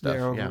Arrowverse stuff. The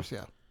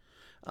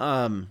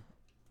Arrowverse,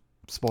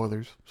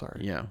 spoilers.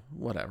 Sorry. Yeah,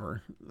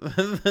 whatever.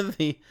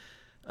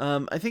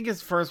 I think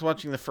as far as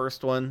watching the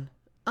first one,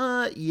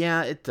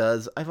 yeah, it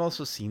does. I've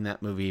also seen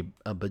that movie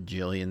a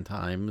bajillion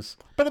times.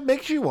 But it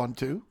makes you want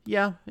to.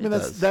 Yeah, I mean,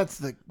 that's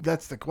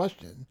the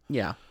question.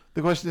 Yeah.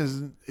 The question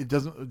is,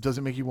 does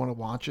it make you want to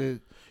watch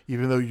it,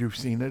 even though you've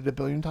seen it a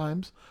billion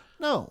times?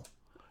 No.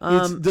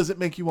 Does it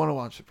make you want to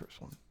watch the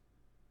first one?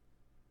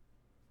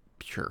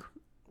 Sure.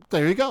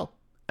 There you go.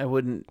 I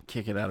wouldn't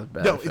kick it out of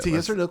bed. No, it's a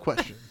yes or no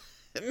question.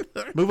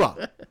 Move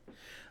on.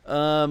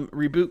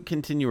 Reboot,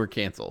 continue, or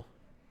cancel.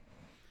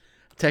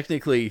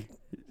 Technically,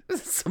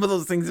 some of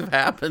those things have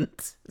happened.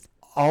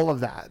 All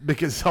of that,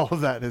 because all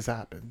of that has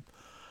happened.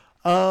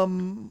 I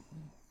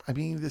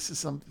mean, this is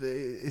something.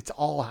 It's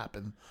all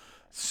happened.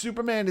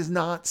 Superman is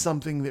not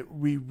something that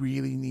we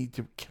really need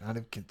to kind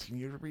of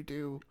continue to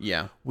redo.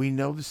 Yeah, we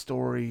know the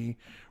story.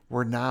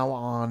 We're now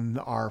on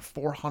our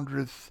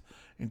 400th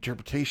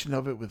interpretation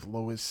of it with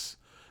Lois,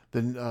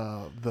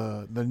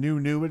 the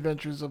new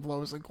adventures of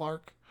Lois and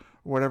Clark,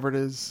 or whatever it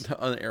is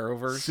on the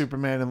Arrowverse.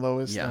 Superman and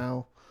Lois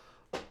now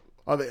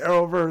on the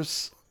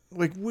Arrowverse.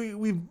 Like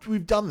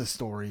we've done this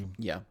story.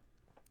 Yeah,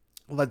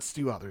 let's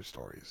do other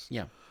stories.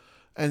 Yeah,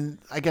 and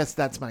I guess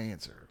that's my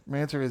answer. My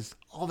answer is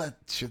all that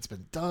shit's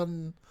been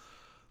done.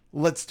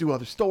 Let's do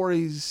other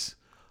stories.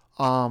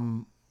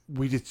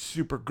 We did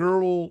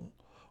Supergirl,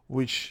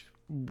 which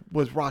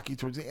was rocky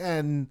towards the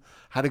end,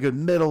 had a good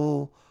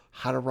middle,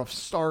 had a rough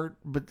start,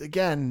 but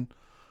again,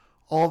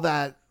 all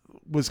that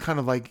was kind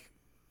of like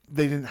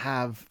they didn't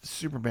have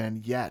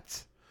Superman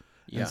yet.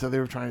 Yeah. And so they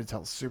were trying to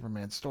tell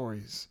Superman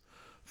stories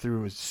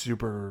through a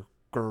super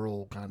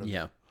girl kind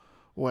of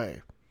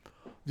way.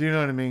 Do you know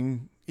what I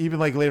mean? Even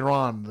like later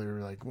on, they were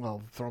like,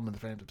 well, throw him in the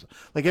Phantoms.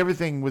 Like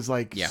everything was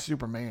like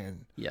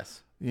Superman,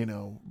 Yes.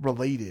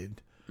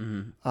 Related.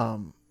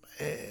 Mm-hmm.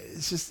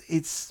 It's just,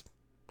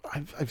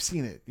 I've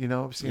seen it,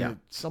 I've seen it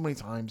so many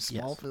times.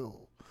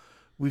 Smallville.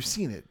 We've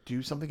seen it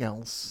do something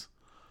else.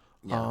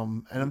 Yeah.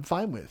 And I'm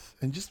fine with.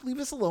 And just leave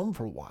us alone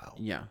for a while.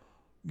 Yeah.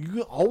 You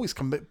can always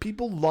come back.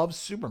 People love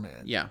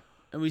Superman. Yeah.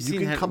 And you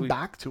can come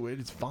back to it.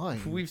 It's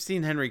fine. We've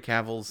seen Henry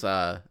Cavill's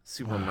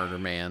Super Murder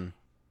Man.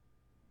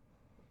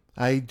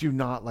 I do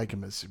not like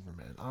him as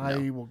Superman.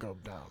 I will go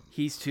down.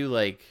 He's too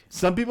like...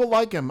 Some people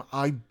like him.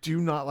 I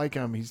do not like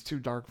him. He's too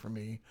dark for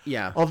me.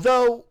 Yeah.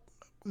 Although,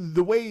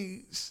 the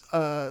way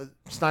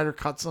Snyder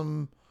cuts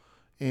him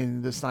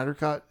in the Snyder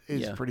Cut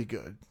is pretty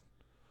good.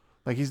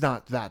 Like, he's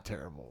not that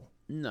terrible.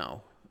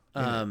 No.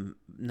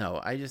 No,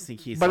 I just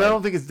think he's... But I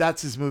don't think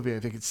that's his movie. I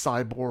think it's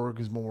Cyborg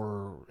is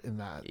more in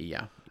that.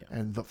 Yeah.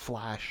 And The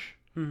Flash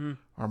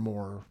are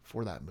more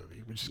for that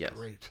movie, which is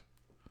great.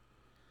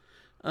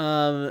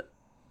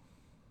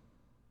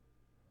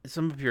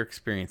 Some of your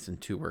experience in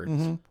 2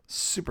 words.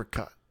 Super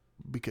cut,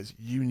 because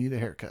you need a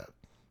haircut.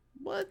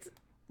 What?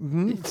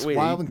 It's Wait,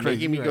 wild and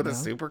crazy. Making me right go to now.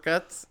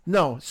 Supercuts?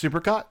 No,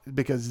 super cut,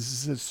 because this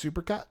is a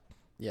super cut.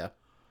 Yeah.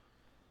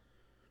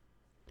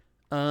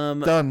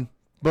 Done.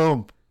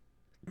 Boom.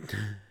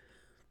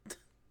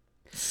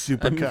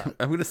 Super cut.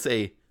 I'm going to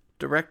say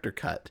director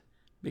cut,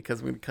 because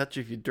I'm going to cut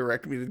you if you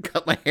direct me to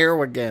cut my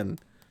hair again.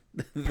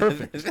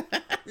 Perfect.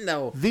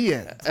 No. The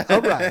end.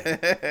 All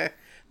right.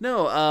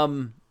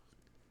 No,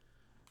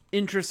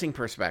 interesting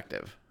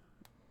perspective.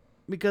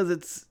 Because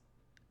it's...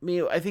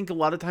 I think a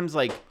lot of times,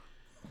 like...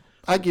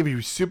 I give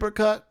you super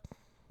cut.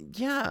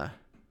 Yeah.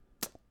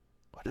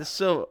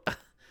 So...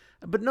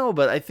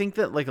 But I think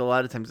that, like, a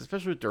lot of times,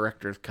 especially with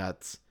director's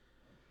cuts,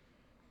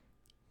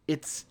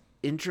 it's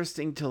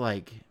interesting to,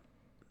 like...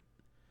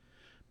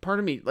 Part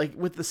of me, like,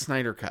 with the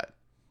Snyder Cut,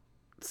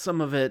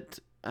 some of it,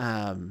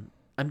 I'm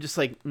just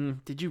like,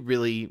 did you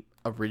really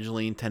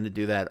originally intend to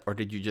do that? Or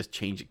did you just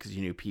change it because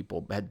you knew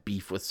people had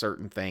beef with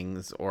certain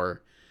things?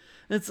 Or...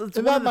 It's and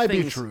that might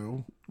be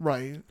true.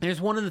 Right. There's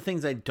one of the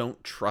things I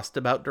don't trust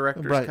about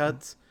director's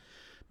cuts.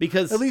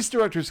 Because... At least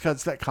director's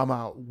cuts that come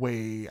out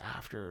way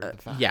after the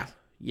fact.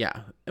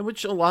 Yeah. In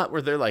which a lot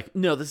where they're like,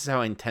 no, this is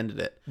how I intended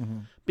it. Mm-hmm.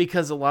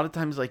 Because a lot of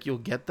times, like, you'll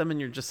get them and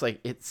you're just like,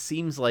 it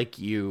seems like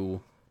you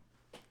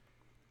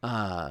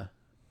did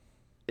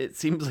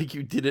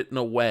it in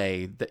a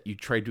way that you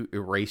tried to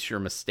erase your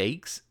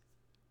mistakes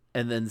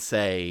and then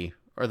say,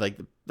 or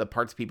like the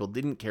parts people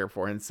didn't care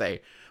for and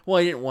say, well,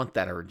 I didn't want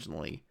that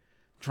originally.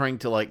 Trying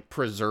to, like,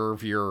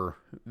 preserve your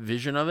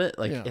vision of it.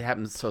 Like, it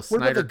happens. So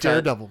Snyder what about the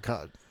Daredevil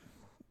cut?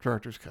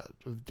 Director's cut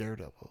of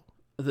Daredevil.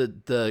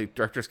 The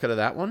director's cut of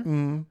that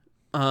one?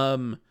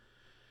 Mm-hmm.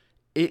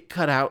 It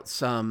cut out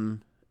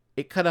some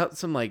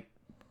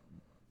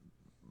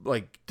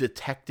like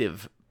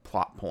detective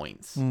plot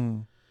points.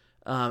 And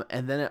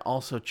then it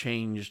also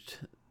changed,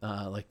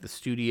 like, the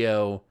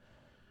studio.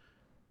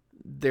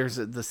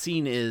 The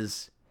scene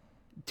is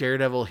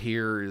Daredevil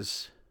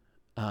hears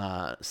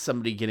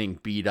somebody getting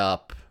beat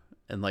up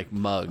and, like,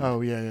 mugged.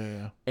 Oh,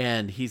 yeah.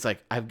 And he's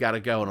like, I've got to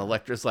go. And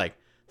Elektra's like,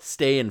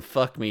 stay and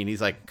fuck me. And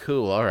he's like,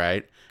 cool, all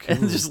right. Cool.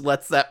 And just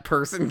lets that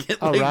person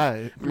get,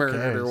 like,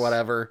 murdered or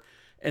whatever.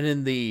 And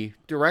in the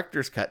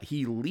director's cut,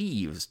 he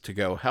leaves to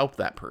go help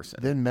that person.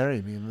 Then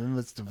marry me, and then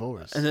let's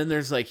divorce. And then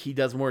there's, like, he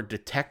does more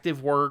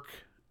detective work,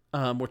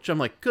 which I'm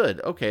like,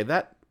 good. Okay,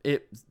 that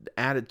it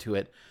added to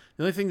it.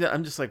 The only thing that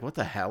I'm just like, what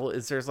the hell?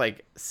 Is there's,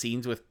 like,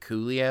 scenes with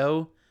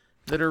Coolio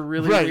that are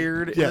really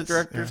weird in the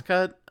director's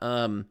cut.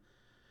 And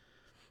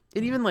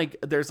even, like,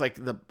 there's,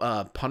 like, the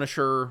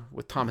Punisher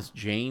with Thomas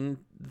Jane.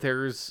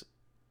 There's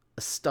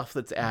stuff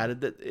that's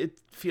added that it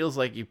feels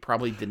like you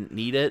probably didn't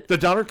need it. The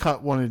Donner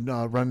cut wanted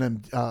Run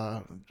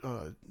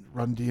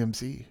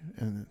DMC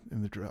in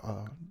the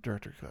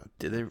director cut.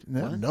 Did they?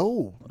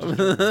 No.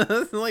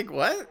 Like,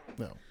 what?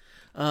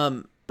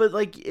 No. But,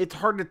 like, it's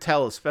hard to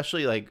tell,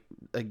 especially, like,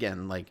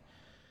 again, like,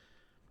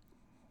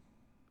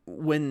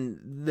 when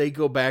they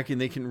go back and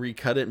they can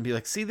recut it and be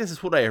like, see, this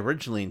is what I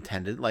originally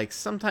intended. Like,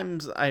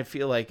 sometimes I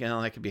feel like,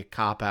 that could be a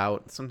cop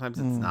out. Sometimes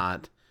it's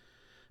not.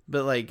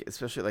 But, like,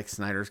 especially, like,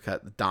 Snyder's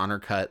cut, the Donner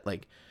cut,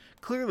 like,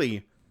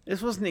 clearly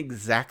this wasn't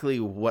exactly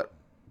what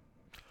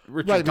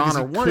Richard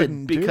Donner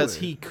wanted, because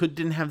he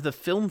didn't have the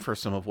film for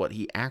some of what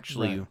he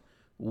actually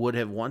would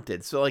have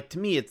wanted. So, like, to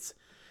me, it's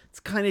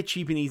kind of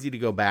cheap and easy to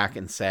go back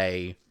and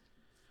say,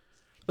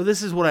 oh,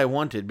 this is what I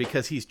wanted,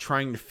 because he's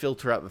trying to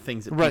filter out the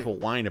things that people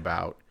whine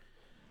about.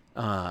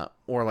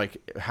 Or, like,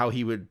 how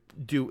he would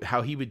do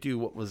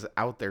what was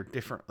out there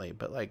differently.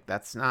 But, like,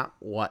 that's not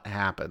what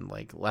happened.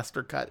 Like,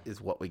 Lester cut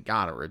is what we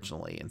got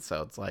originally. And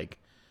so it's like,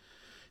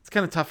 it's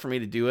kind of tough for me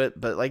to do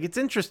it, but, like, it's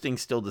interesting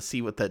still to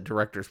see what that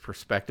director's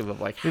perspective of,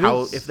 like,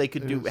 if they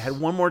could had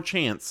one more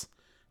chance,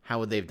 how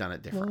would they have done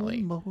it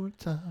differently? One more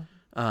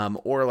time.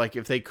 Or, like,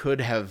 if they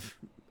could have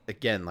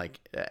again, like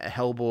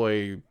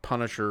Hellboy,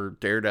 Punisher,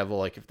 Daredevil,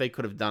 like if they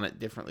could have done it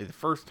differently the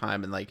first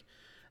time and like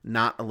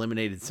not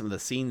eliminated some of the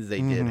scenes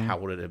they did, how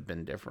would it have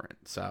been different?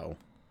 So,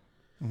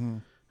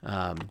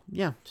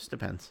 yeah, just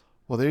depends.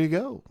 Well, there you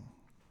go.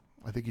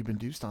 I think you've been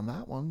deuced on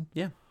that one.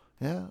 Yeah.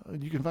 Yeah,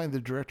 you can find the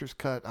director's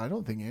cut. I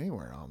don't think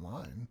anywhere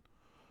online.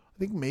 I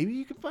think maybe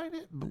you can find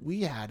it, but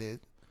we had it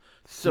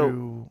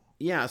through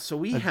so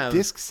we a have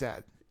disc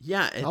set.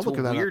 Yeah, it's a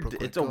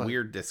weird. It's a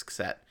weird disc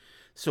set.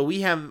 So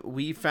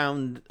we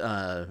found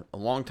a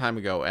long time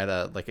ago at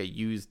a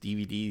used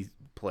DVD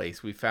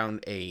place. We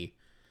found it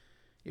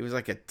was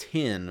like a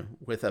tin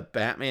with a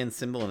Batman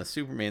symbol and a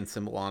Superman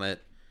symbol on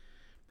it,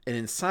 and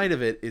inside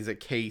of it is a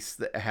case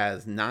that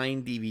has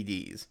 9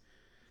 DVDs.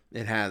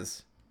 It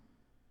has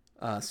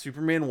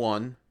Superman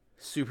 1,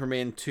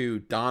 Superman 2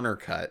 Donner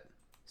Cut,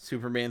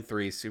 Superman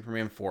 3,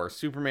 Superman 4,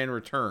 Superman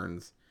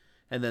Returns,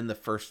 and then the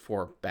first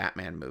 4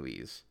 Batman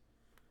movies.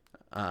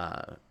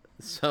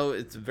 So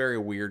it's a very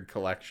weird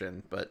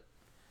collection, but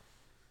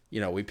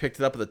we picked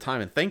it up at the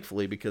time, and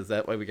thankfully, because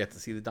that way we got to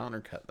see the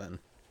Donner Cut then.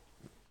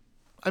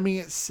 I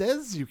mean, it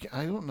says you can.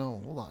 I don't know.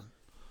 Hold on.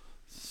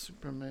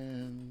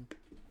 Superman.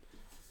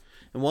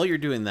 And while you're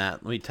doing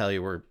that, let me tell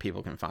you where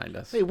people can find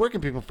us. Hey, where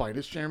can people find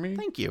us, Jeremy?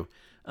 Thank you.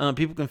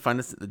 People can find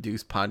us at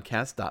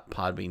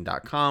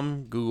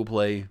thedeucepodcast.podbean.com, Google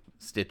Play,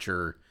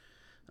 Stitcher,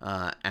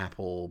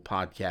 Apple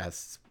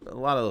Podcasts, a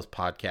lot of those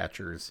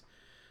podcatchers.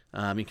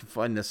 You can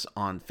find us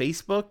on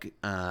Facebook.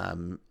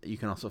 You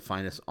can also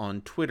find us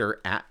on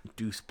Twitter at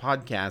Deuce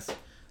Podcast,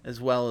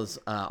 as well as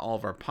all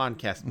of our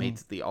podcast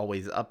mates at the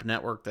Always Up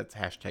Network. That's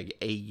hashtag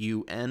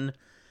AUN.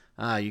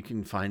 You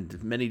can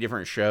find many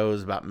different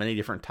shows about many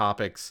different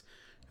topics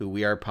who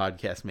we are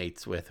podcast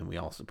mates with, and we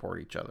all support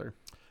each other.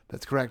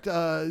 That's correct.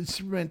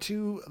 Superman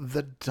 2,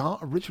 the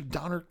Richard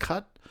Donner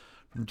Cut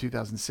from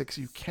 2006.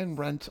 You can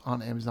rent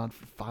on Amazon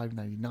for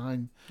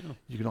 $5.99. Oh.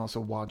 You can also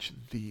watch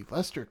the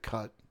Lester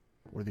Cut,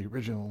 or the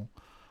original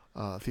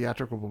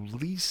theatrical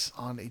release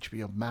on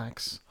HBO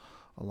Max,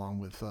 along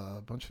with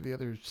a bunch of the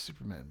other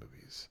Superman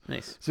movies.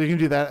 Nice. So you can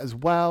do that as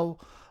well.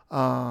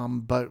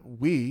 But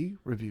we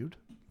reviewed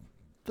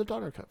the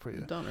Donner Cut for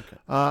you. Donner Cut.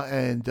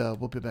 And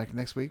we'll be back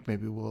next week.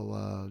 Maybe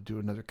we'll do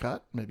another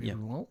cut. Maybe we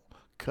won't.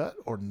 Cut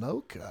or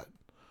no cut.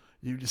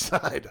 You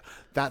decide.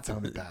 That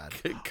sounded bad.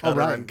 Cut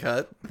or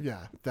uncut.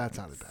 Yeah, that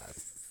sounded bad.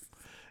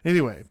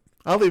 Anyway,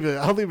 I'll leave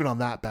it on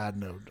that bad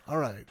note. All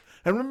right.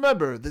 And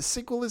remember, the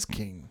sequel is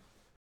king.